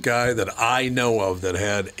first guy that I know of that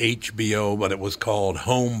had HBO, but it was called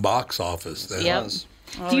Home Box Office then. Yep.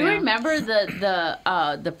 Do you remember the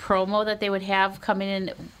promo that they would have coming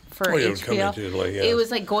in for HBO? It would come into, like, It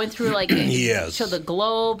was like going through like Yes. show the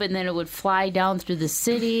globe, and then it would fly down through the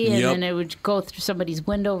city, and then it would go through somebody's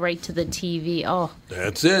window right to the TV. Oh,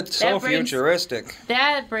 That's it. So futuristic.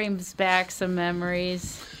 That brings back some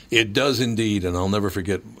memories. It does indeed, and I'll never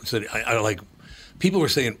forget. I like people were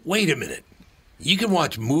saying, "Wait a minute, You can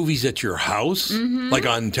watch movies at your house, like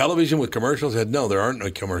on television with commercials. No, there aren't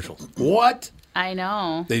no commercials. What? I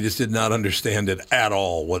know. They just did not understand it at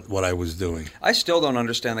all, what I was doing. I still don't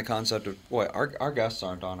understand the concept of... Wait, our guests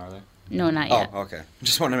aren't on, are they? No, not yet. Oh, okay.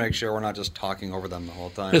 Just want to make sure we're not just talking over them the whole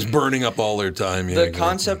time. Just burning up all their time. Yeah, the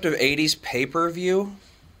concept of 80s pay-per-view.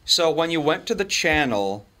 So when you went to the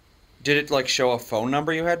channel, did it like show a phone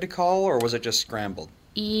number you had to call, or was it just scrambled?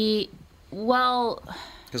 Well...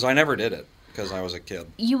 Because I never did it. Because I was a kid.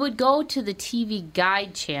 You would go to the TV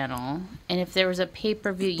Guide channel, and if there was a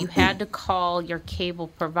pay-per-view, you had to call your cable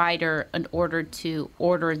provider in order to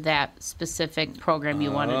order that specific program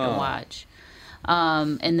you wanted to watch.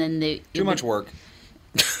 And then Too much work.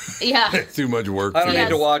 Yeah. Too much work. I don't need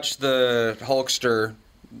to watch the Hulkster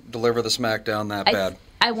deliver the SmackDown that bad.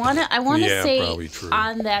 I want to say probably true.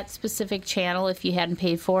 On that specific channel, if you hadn't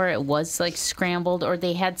paid for it, it was like scrambled, or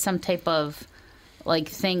they had some type of like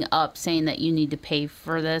thing up saying that you need to pay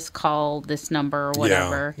for this, call this number or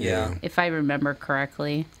whatever. Yeah. If I remember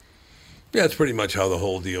correctly. Yeah, that's pretty much how the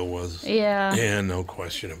whole deal was. Yeah. Yeah, no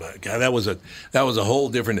question about it. God, that was a whole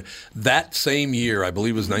different. That same year, I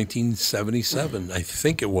believe it was 1977. I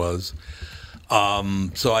think it was.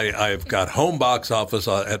 So I've got home box office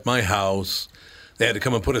at my house. They had to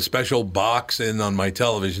come and put a special box in on my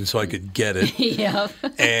television so I could get it. Yep.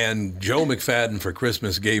 And Joe McFadden for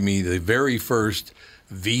Christmas gave me the very first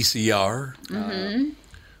VCR.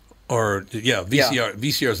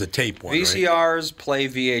 VCR is the tape one, VCRs play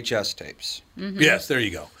VHS tapes. Yes, there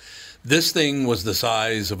you go. This thing was the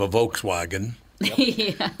size of a Volkswagen.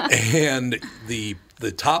 Yeah. And the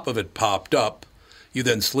top of it popped up. You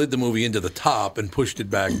then slid the movie into the top and pushed it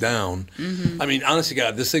back down. I mean, honestly,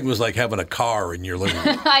 God, this thing was like having a car in your living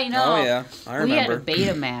room. I know. Oh, yeah. I remember. We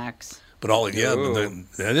had a Betamax. But that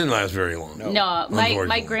didn't last very long. No,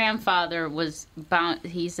 my grandfather was bound.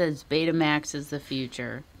 He says Betamax is the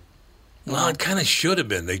future. Well, it kind of should have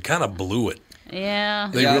been. They kind of blew it. Yeah.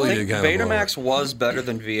 They really I think did kind of blow Betamax was better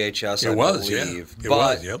than VHS, I believe. It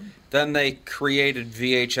was, yep. Then they created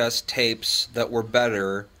VHS tapes that were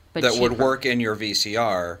better, But that would cheaper. work in your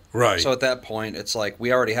VCR. Right. So at that point, it's like,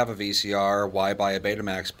 we already have a VCR. Why buy a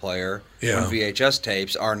Betamax player Yeah. when VHS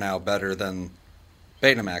tapes are now better than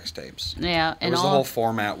Betamax tapes? Yeah, There was the whole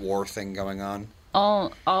format war thing going on.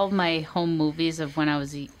 all my home movies of when I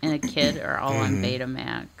was a kid are all on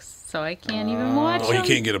Betamax, so I can't even watch them. Oh, you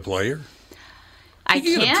can't get a player? I You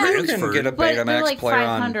can get a can, You can get a but they're Betamax like player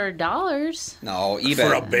on... $500. No, eBay.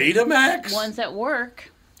 For a Betamax? Ones at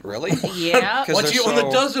work. Really? Yeah. 'Cause What's they're the one that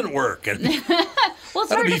so- doesn't work? Well, it's That'll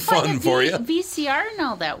hard be to find fun a for you. VCR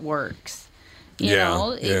now that works. You Yeah,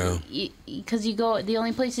 know, yeah. Because you go, the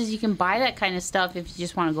only places you can buy that kind of stuff if you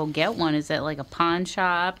just want to go get one is at like a pawn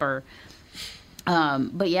shop or.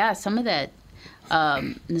 But yeah, some of that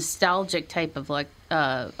nostalgic type of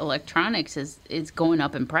electronics is going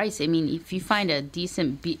up in price. I mean, if you find a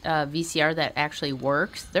decent VCR that actually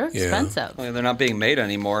works, they're expensive. Well, they're not being made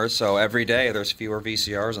anymore, so every day there's fewer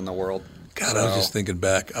VCRs in the world. God, I was just thinking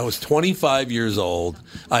back. I was 25 years old.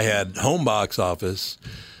 I had home box office.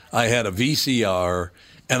 I had a VCR,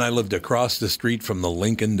 and I lived across the street from the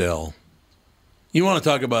Lincoln Dell. You want to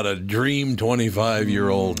talk about a dream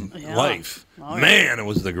 25-year-old life. Oh, man, it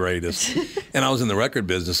was the greatest. And I was in the record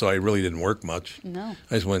business, so I really didn't work much. No.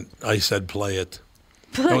 I said, play it.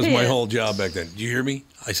 That was my whole job back then. Do you hear me?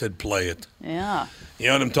 I said, play it. Yeah. You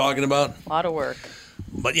know what I'm talking about? A lot of work.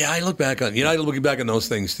 But yeah, I look back on those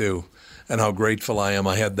things too, and how grateful I am.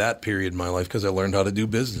 I had that period in my life because I learned how to do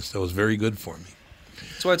business. That was very good for me.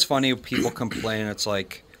 That's why it's funny people complain. It's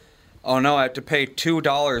like, oh no, I have to pay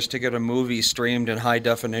 $2 to get a movie streamed in high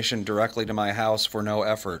definition directly to my house for no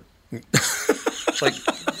effort. It's like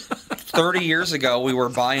 30 years ago we were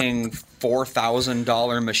buying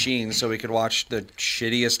 $4,000 machines so we could watch the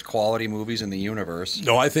shittiest quality movies in the universe.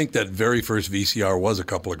 No, I think that very first VCR was a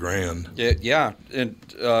couple of grand. Yeah, in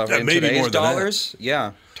maybe today's more than dollars,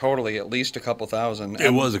 yeah, totally, at least a couple thousand.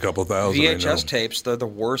 It was a couple thousand. VHS tapes, they're the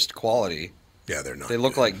worst quality. Yeah, they're not. They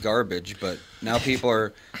look like garbage, but now people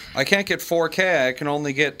are, I can't get 4K, I can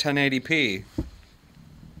only get 1080p.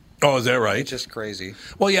 Oh, is that right? It's just crazy.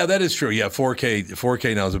 Well, yeah, that is true. Yeah,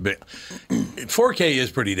 4K now is a bit. 4K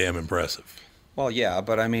is pretty damn impressive. Well, yeah,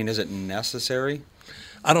 but I mean, is it necessary?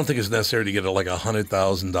 I don't think it's necessary to get like a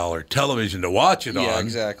 $100,000 television to watch it on. Yeah,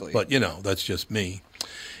 exactly. But, that's just me.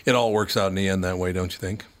 It all works out in the end that way, don't you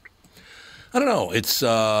think? I don't know. It's...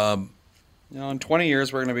 in 20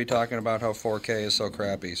 years, we're going to be talking about how 4K is so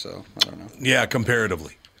crappy, so I don't know. Yeah,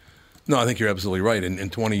 comparatively. No, I think you're absolutely right.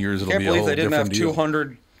 In 20 years, it'll be a whole different deal. Can't believe they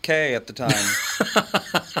didn't have 200K at the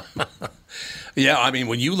time. Yeah, I mean,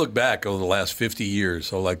 when you look back over the last 50 years,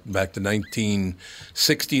 so like back to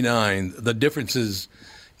 1969, the differences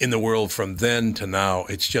in the world from then to now,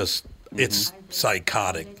 it's just, it's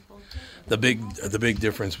psychotic. The big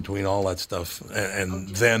difference between all that stuff and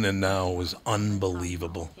then and now was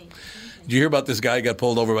unbelievable. Did you hear about this guy who got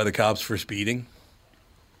pulled over by the cops for speeding?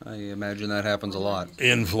 I imagine that happens a lot.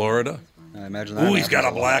 In Florida? I imagine that. Ooh, he's got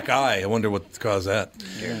a black eye. I wonder what caused that.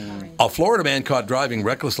 Yeah. A Florida man caught driving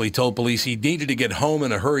recklessly told police he needed to get home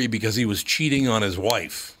in a hurry because he was cheating on his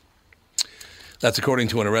wife. That's according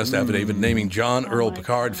to an arrest affidavit naming John Earl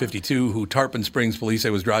Picard, 52, who Tarpon Springs police say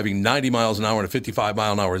was driving 90 miles an hour in a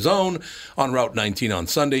 55-mile-an-hour zone on Route 19 on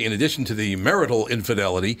Sunday. In addition to the marital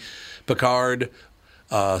infidelity, Picard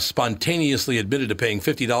spontaneously admitted to paying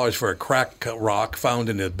 $50 for a crack rock found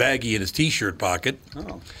in a baggie in his T-shirt pocket.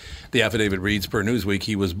 Oh. The affidavit reads, per Newsweek,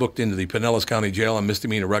 he was booked into the Pinellas County Jail on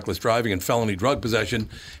misdemeanor reckless driving and felony drug possession,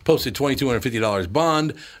 posted $2,250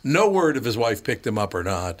 bond. No word if his wife picked him up or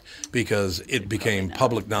not, because it became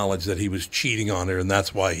public knowledge that he was cheating on her, and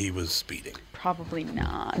that's why he was speeding. Probably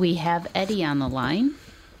not. We have Eddie on the line.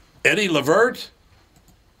 Eddie Levert?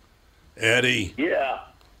 Eddie. Yeah.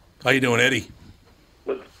 How you doing, Eddie?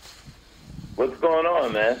 What's going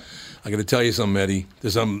on, man? I'm going to tell you something, Eddie.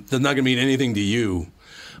 There's not going to mean anything to you.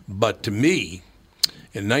 But to me,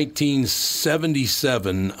 in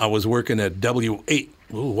 1977, I was working at W8.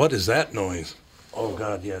 Ooh, what is that noise? Oh,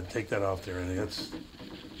 God, yeah, take that off there.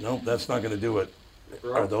 Nope, that's not going to do it.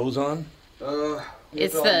 Are those on?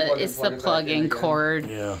 It's the plug-in cord.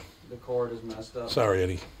 Yeah. The cord is messed up. Sorry,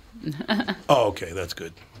 Eddie. Oh, okay, that's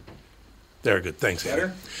good. They're good. Thanks,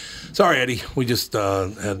 Eddie. Sorry, Eddie. We just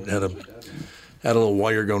had a little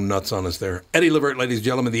wire go nuts on us there. Eddie Levert, ladies and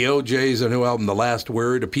gentlemen, the OJ's, their new album, The Last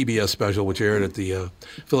Word, a PBS special, which aired at the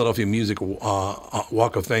Philadelphia Music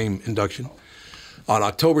Walk of Fame induction on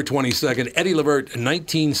October 22nd. Eddie Levert, in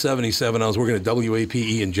 1977, I was working at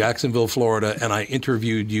WAPE in Jacksonville, Florida, and I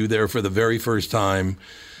interviewed you there for the very first time.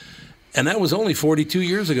 And that was only 42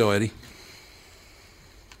 years ago, Eddie.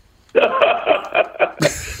 Do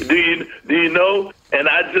you know? And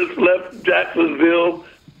I just left Jacksonville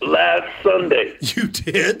last Sunday. You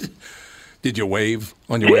did? Did you wave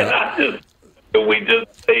on your way out? We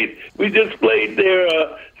just played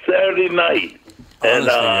there Saturday night, and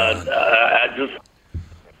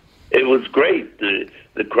it was great. The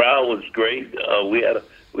crowd was great. We had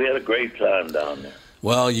a great time down there.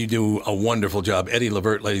 Well, you do a wonderful job, Eddie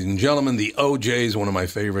Levert, ladies and gentlemen. The OJ's, one of my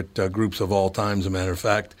favorite groups of all time, as a matter of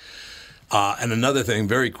fact. And another thing,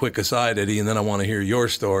 very quick aside, Eddie, and then I want to hear your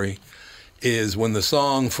story. Is when the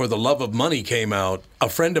song For the Love of Money came out, a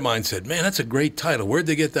friend of mine said, man, that's a great title. Where'd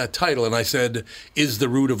they get that title? And I said, is the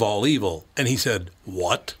root of all evil. And he said,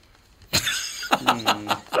 what?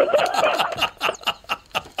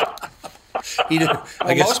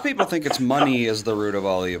 Most people think it's money is the root of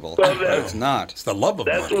all evil. But it's not. It's the love of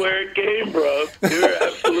money. That's where it came from. You're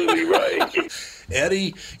absolutely right.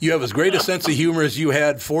 Eddie, you have as great a sense of humor as you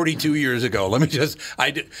had 42 years ago. Let me just,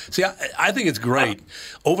 I think it's great.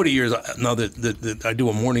 Over the years, now that I do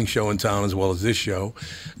a morning show in town as well as this show.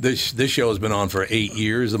 This show has been on for 8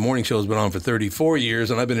 years. The morning show has been on for 34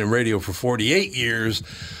 years, and I've been in radio for 48 years.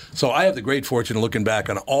 So I have the great fortune of looking back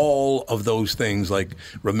on all of those things, like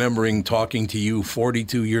remembering talking to you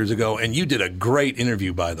 42 years ago. And you did a great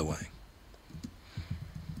interview, by the way.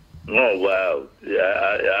 Oh, wow. Yeah,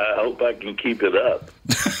 I hope I can keep it up.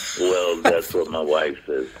 Well, that's what my wife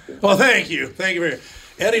says. Well, thank you. Thank you very much.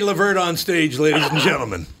 Eddie Levert on stage, ladies and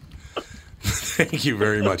gentlemen. Thank you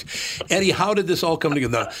very much. Eddie, how did this all come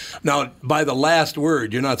together? Now, by the last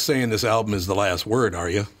word, you're not saying this album is the last word, are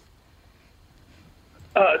you?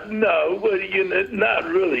 No, well, not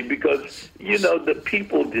really, because, the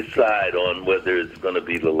people decide on whether it's going to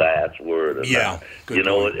be the last word or not. Good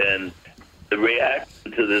point. And the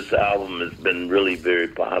reaction to this album has been really very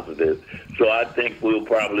positive. So I think we'll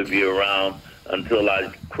probably be around until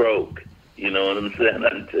I croak. You know what I'm saying?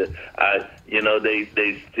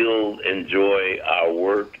 They still enjoy our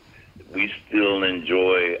work. We still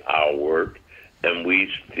enjoy our work, and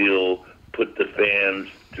we still put the fans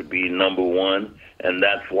to be number one, and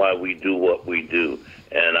that's why we do what we do.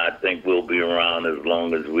 And I think we'll be around as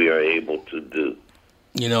long as we are able to do.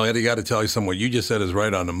 Eddie, got to tell you something. What you just said is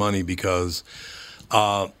right on the money, because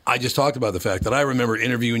I just talked about the fact that I remember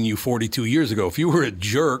interviewing you 42 years ago. If you were a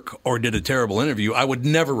jerk or did a terrible interview, I would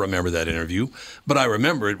never remember that interview. But I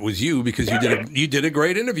remember it was you because you did a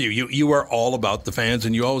great interview. You are all about the fans,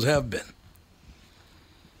 and you always have been.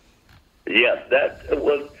 Yes, that's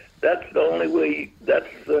the only way.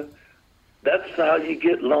 That's how you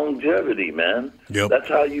get longevity, man. Yep. That's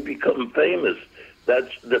how you become famous.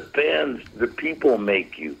 That's the fans, the people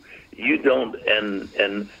make you. You don't, and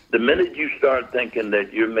the minute you start thinking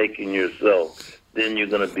that you're making yourself, then you're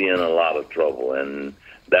going to be in a lot of trouble, and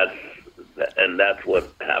that's what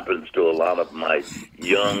happens to a lot of my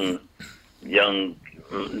young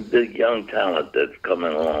talent that's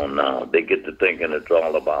coming along now. They get to thinking it's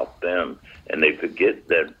all about them, and they forget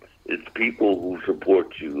that it's people who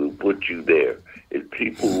support you, who put you there. It's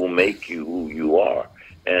people who make you who you are.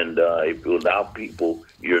 And if without people,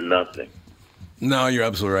 you're nothing. No, you're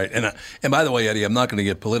absolutely right. And by the way, Eddie, I'm not going to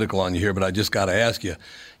get political on you here, but I just got to ask you.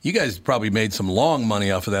 You guys probably made some long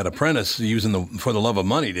money off of that Apprentice using For the Love of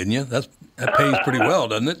Money, didn't you? That pays pretty well,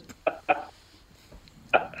 doesn't it?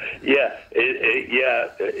 Yeah, yeah.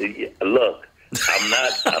 Look, I'm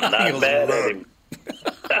not mad at him.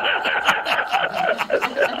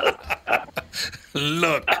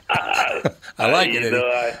 Look, I like it.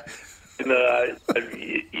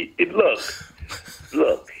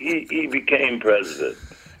 Look. He became president.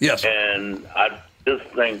 Yes, and I just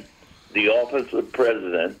think the office of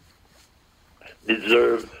president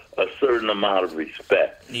deserves a certain amount of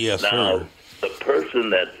respect. Yes, now, sir. The person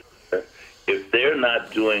that's if they're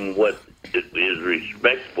not doing what is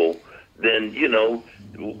respectful, then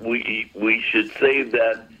we should save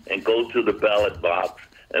that and go to the ballot box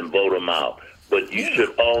and vote them out. But you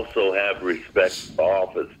should also have respect for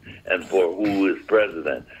office and for who is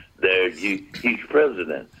president. He's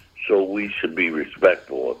president, so we should be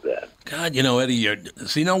respectful of that. God,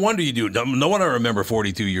 Eddie, no wonder you do. No wonder I remember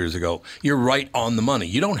 42 years ago. You're right on the money.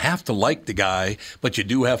 You don't have to like the guy, but you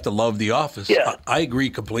do have to love the office. Yeah. I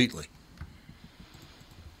agree completely.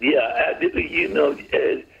 Yeah,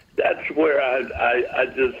 that's where I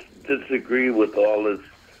just disagree with all this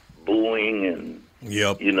booing and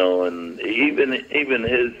and even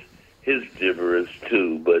his gibberish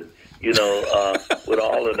too. But with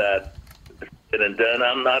all of that and done,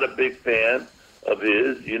 I'm not a big fan of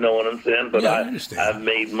his. You know what I'm saying? But I understand. I've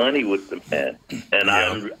made money with the man, and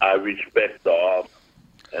I respect the office,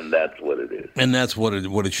 and that's what it is. And that's what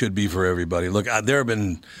it should be for everybody. Look, there have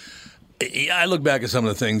been. I look back at some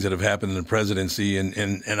of the things that have happened in the presidency,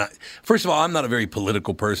 and first of all, I'm not a very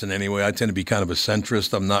political person anyway. I tend to be kind of a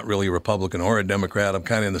centrist. I'm not really a Republican or a Democrat. I'm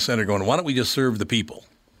kind of in the center going, why don't we just serve the people?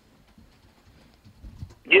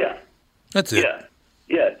 Yeah. That's it.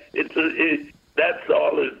 Yeah. That's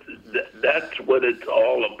all. That's what it's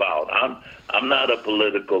all about. I'm not a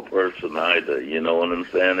political person either. You know what I'm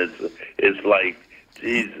saying? It's like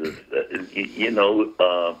Jesus.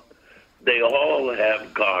 They all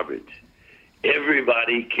have garbage.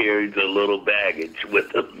 Everybody carries a little baggage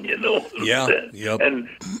with them. You know what I'm saying? Yep. And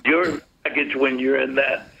your baggage, when you're in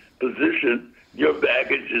that position, your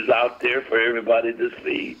baggage is out there for everybody to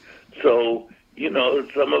see. So.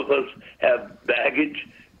 Some of us have baggage,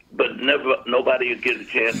 but nobody will get a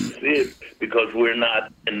chance to see it because we're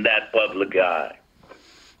not in that public eye.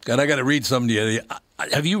 God, I got to read something to you.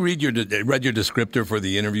 Have you read your descriptor for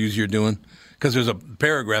the interviews you're doing? Because there's a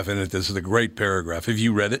paragraph in it. This is a great paragraph. Have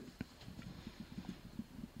you read it?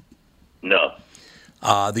 No.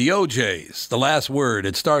 The OJs, the last word.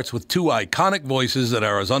 It starts with two iconic voices that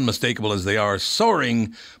are as unmistakable as they are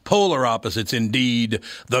soaring polar opposites indeed.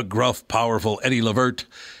 The gruff, powerful Eddie Levert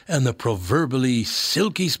and the proverbially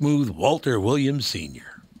silky smooth Walter Williams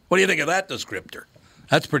Sr. What do you think of that descriptor?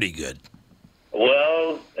 That's pretty good.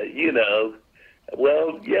 Well,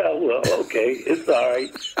 okay. It's all right.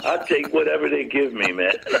 I'll take whatever they give me,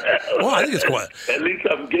 man. Well, I think it's quite... At least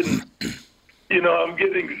I'm getting... I'm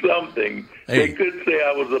getting something. Hey. They could say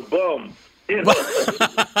I was a bum.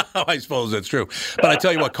 I suppose that's true. But I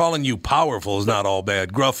tell you what, calling you powerful is not all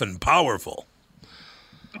bad. Gruff and powerful.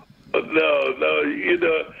 No.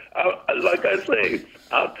 Like I say,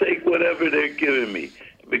 I'll take whatever they're giving me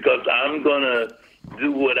because I'm going to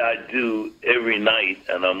do what I do every night,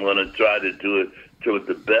 and I'm going to try to do it to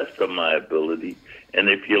the best of my ability. And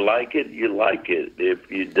if you like it, you like it. If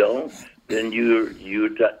you don't, then you're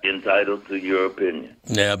entitled to your opinion.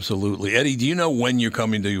 Yeah, absolutely. Eddie, do you know when you're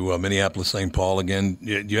coming to Minneapolis, St. Paul again?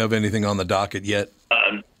 Do you have anything on the docket yet?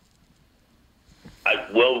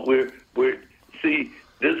 See,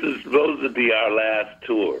 this is supposed to be our last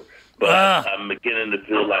tour, but I'm beginning to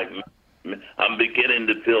feel like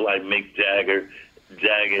Mick Jagger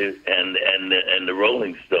and the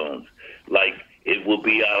Rolling Stones. Like it will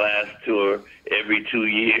be our last tour every 2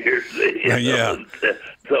 years. Yeah.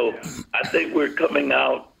 So I think we're coming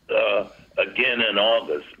out again in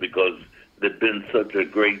August because there's been such a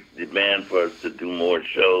great demand for us to do more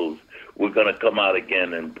shows. We're going to come out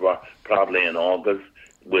again in probably in August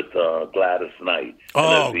with Gladys Knight.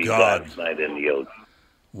 Oh, God. Gladys Knight in the Ocean.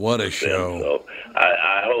 What a show. So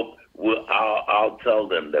I hope I'll tell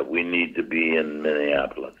them that we need to be in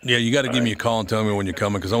Minneapolis. Yeah, you got to give me a call and tell me when you're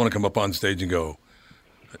coming because I want to come up on stage and go,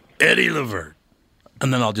 Eddie Levert,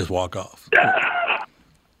 and then I'll just walk off.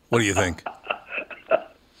 What do you think?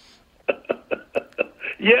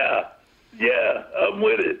 Yeah, I'm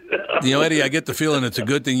with it. You know, Eddie, I get the feeling it's a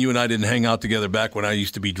good thing you and I didn't hang out together back when I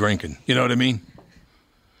used to be drinking. You know what I mean?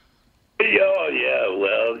 Oh, yeah,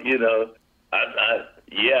 well, you know,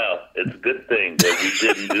 yeah, it's a good thing that we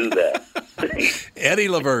didn't do that. Eddie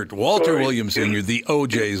Levert, Walter Williams Sr., the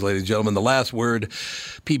OJs, ladies and gentlemen. The Last Word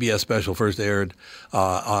PBS special first aired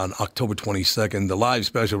on October 22nd. The live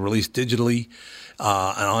special released digitally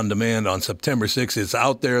and on demand on September 6th. It's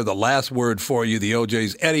out there. The Last Word for you, the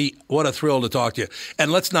OJs. Eddie, what a thrill to talk to you.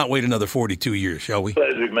 And let's not wait another 42 years, shall we?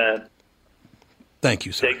 Pleasure, man. Thank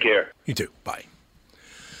you, sir. Take care. You too. Bye.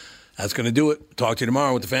 That's going to do it. Talk to you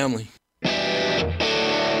tomorrow with the family.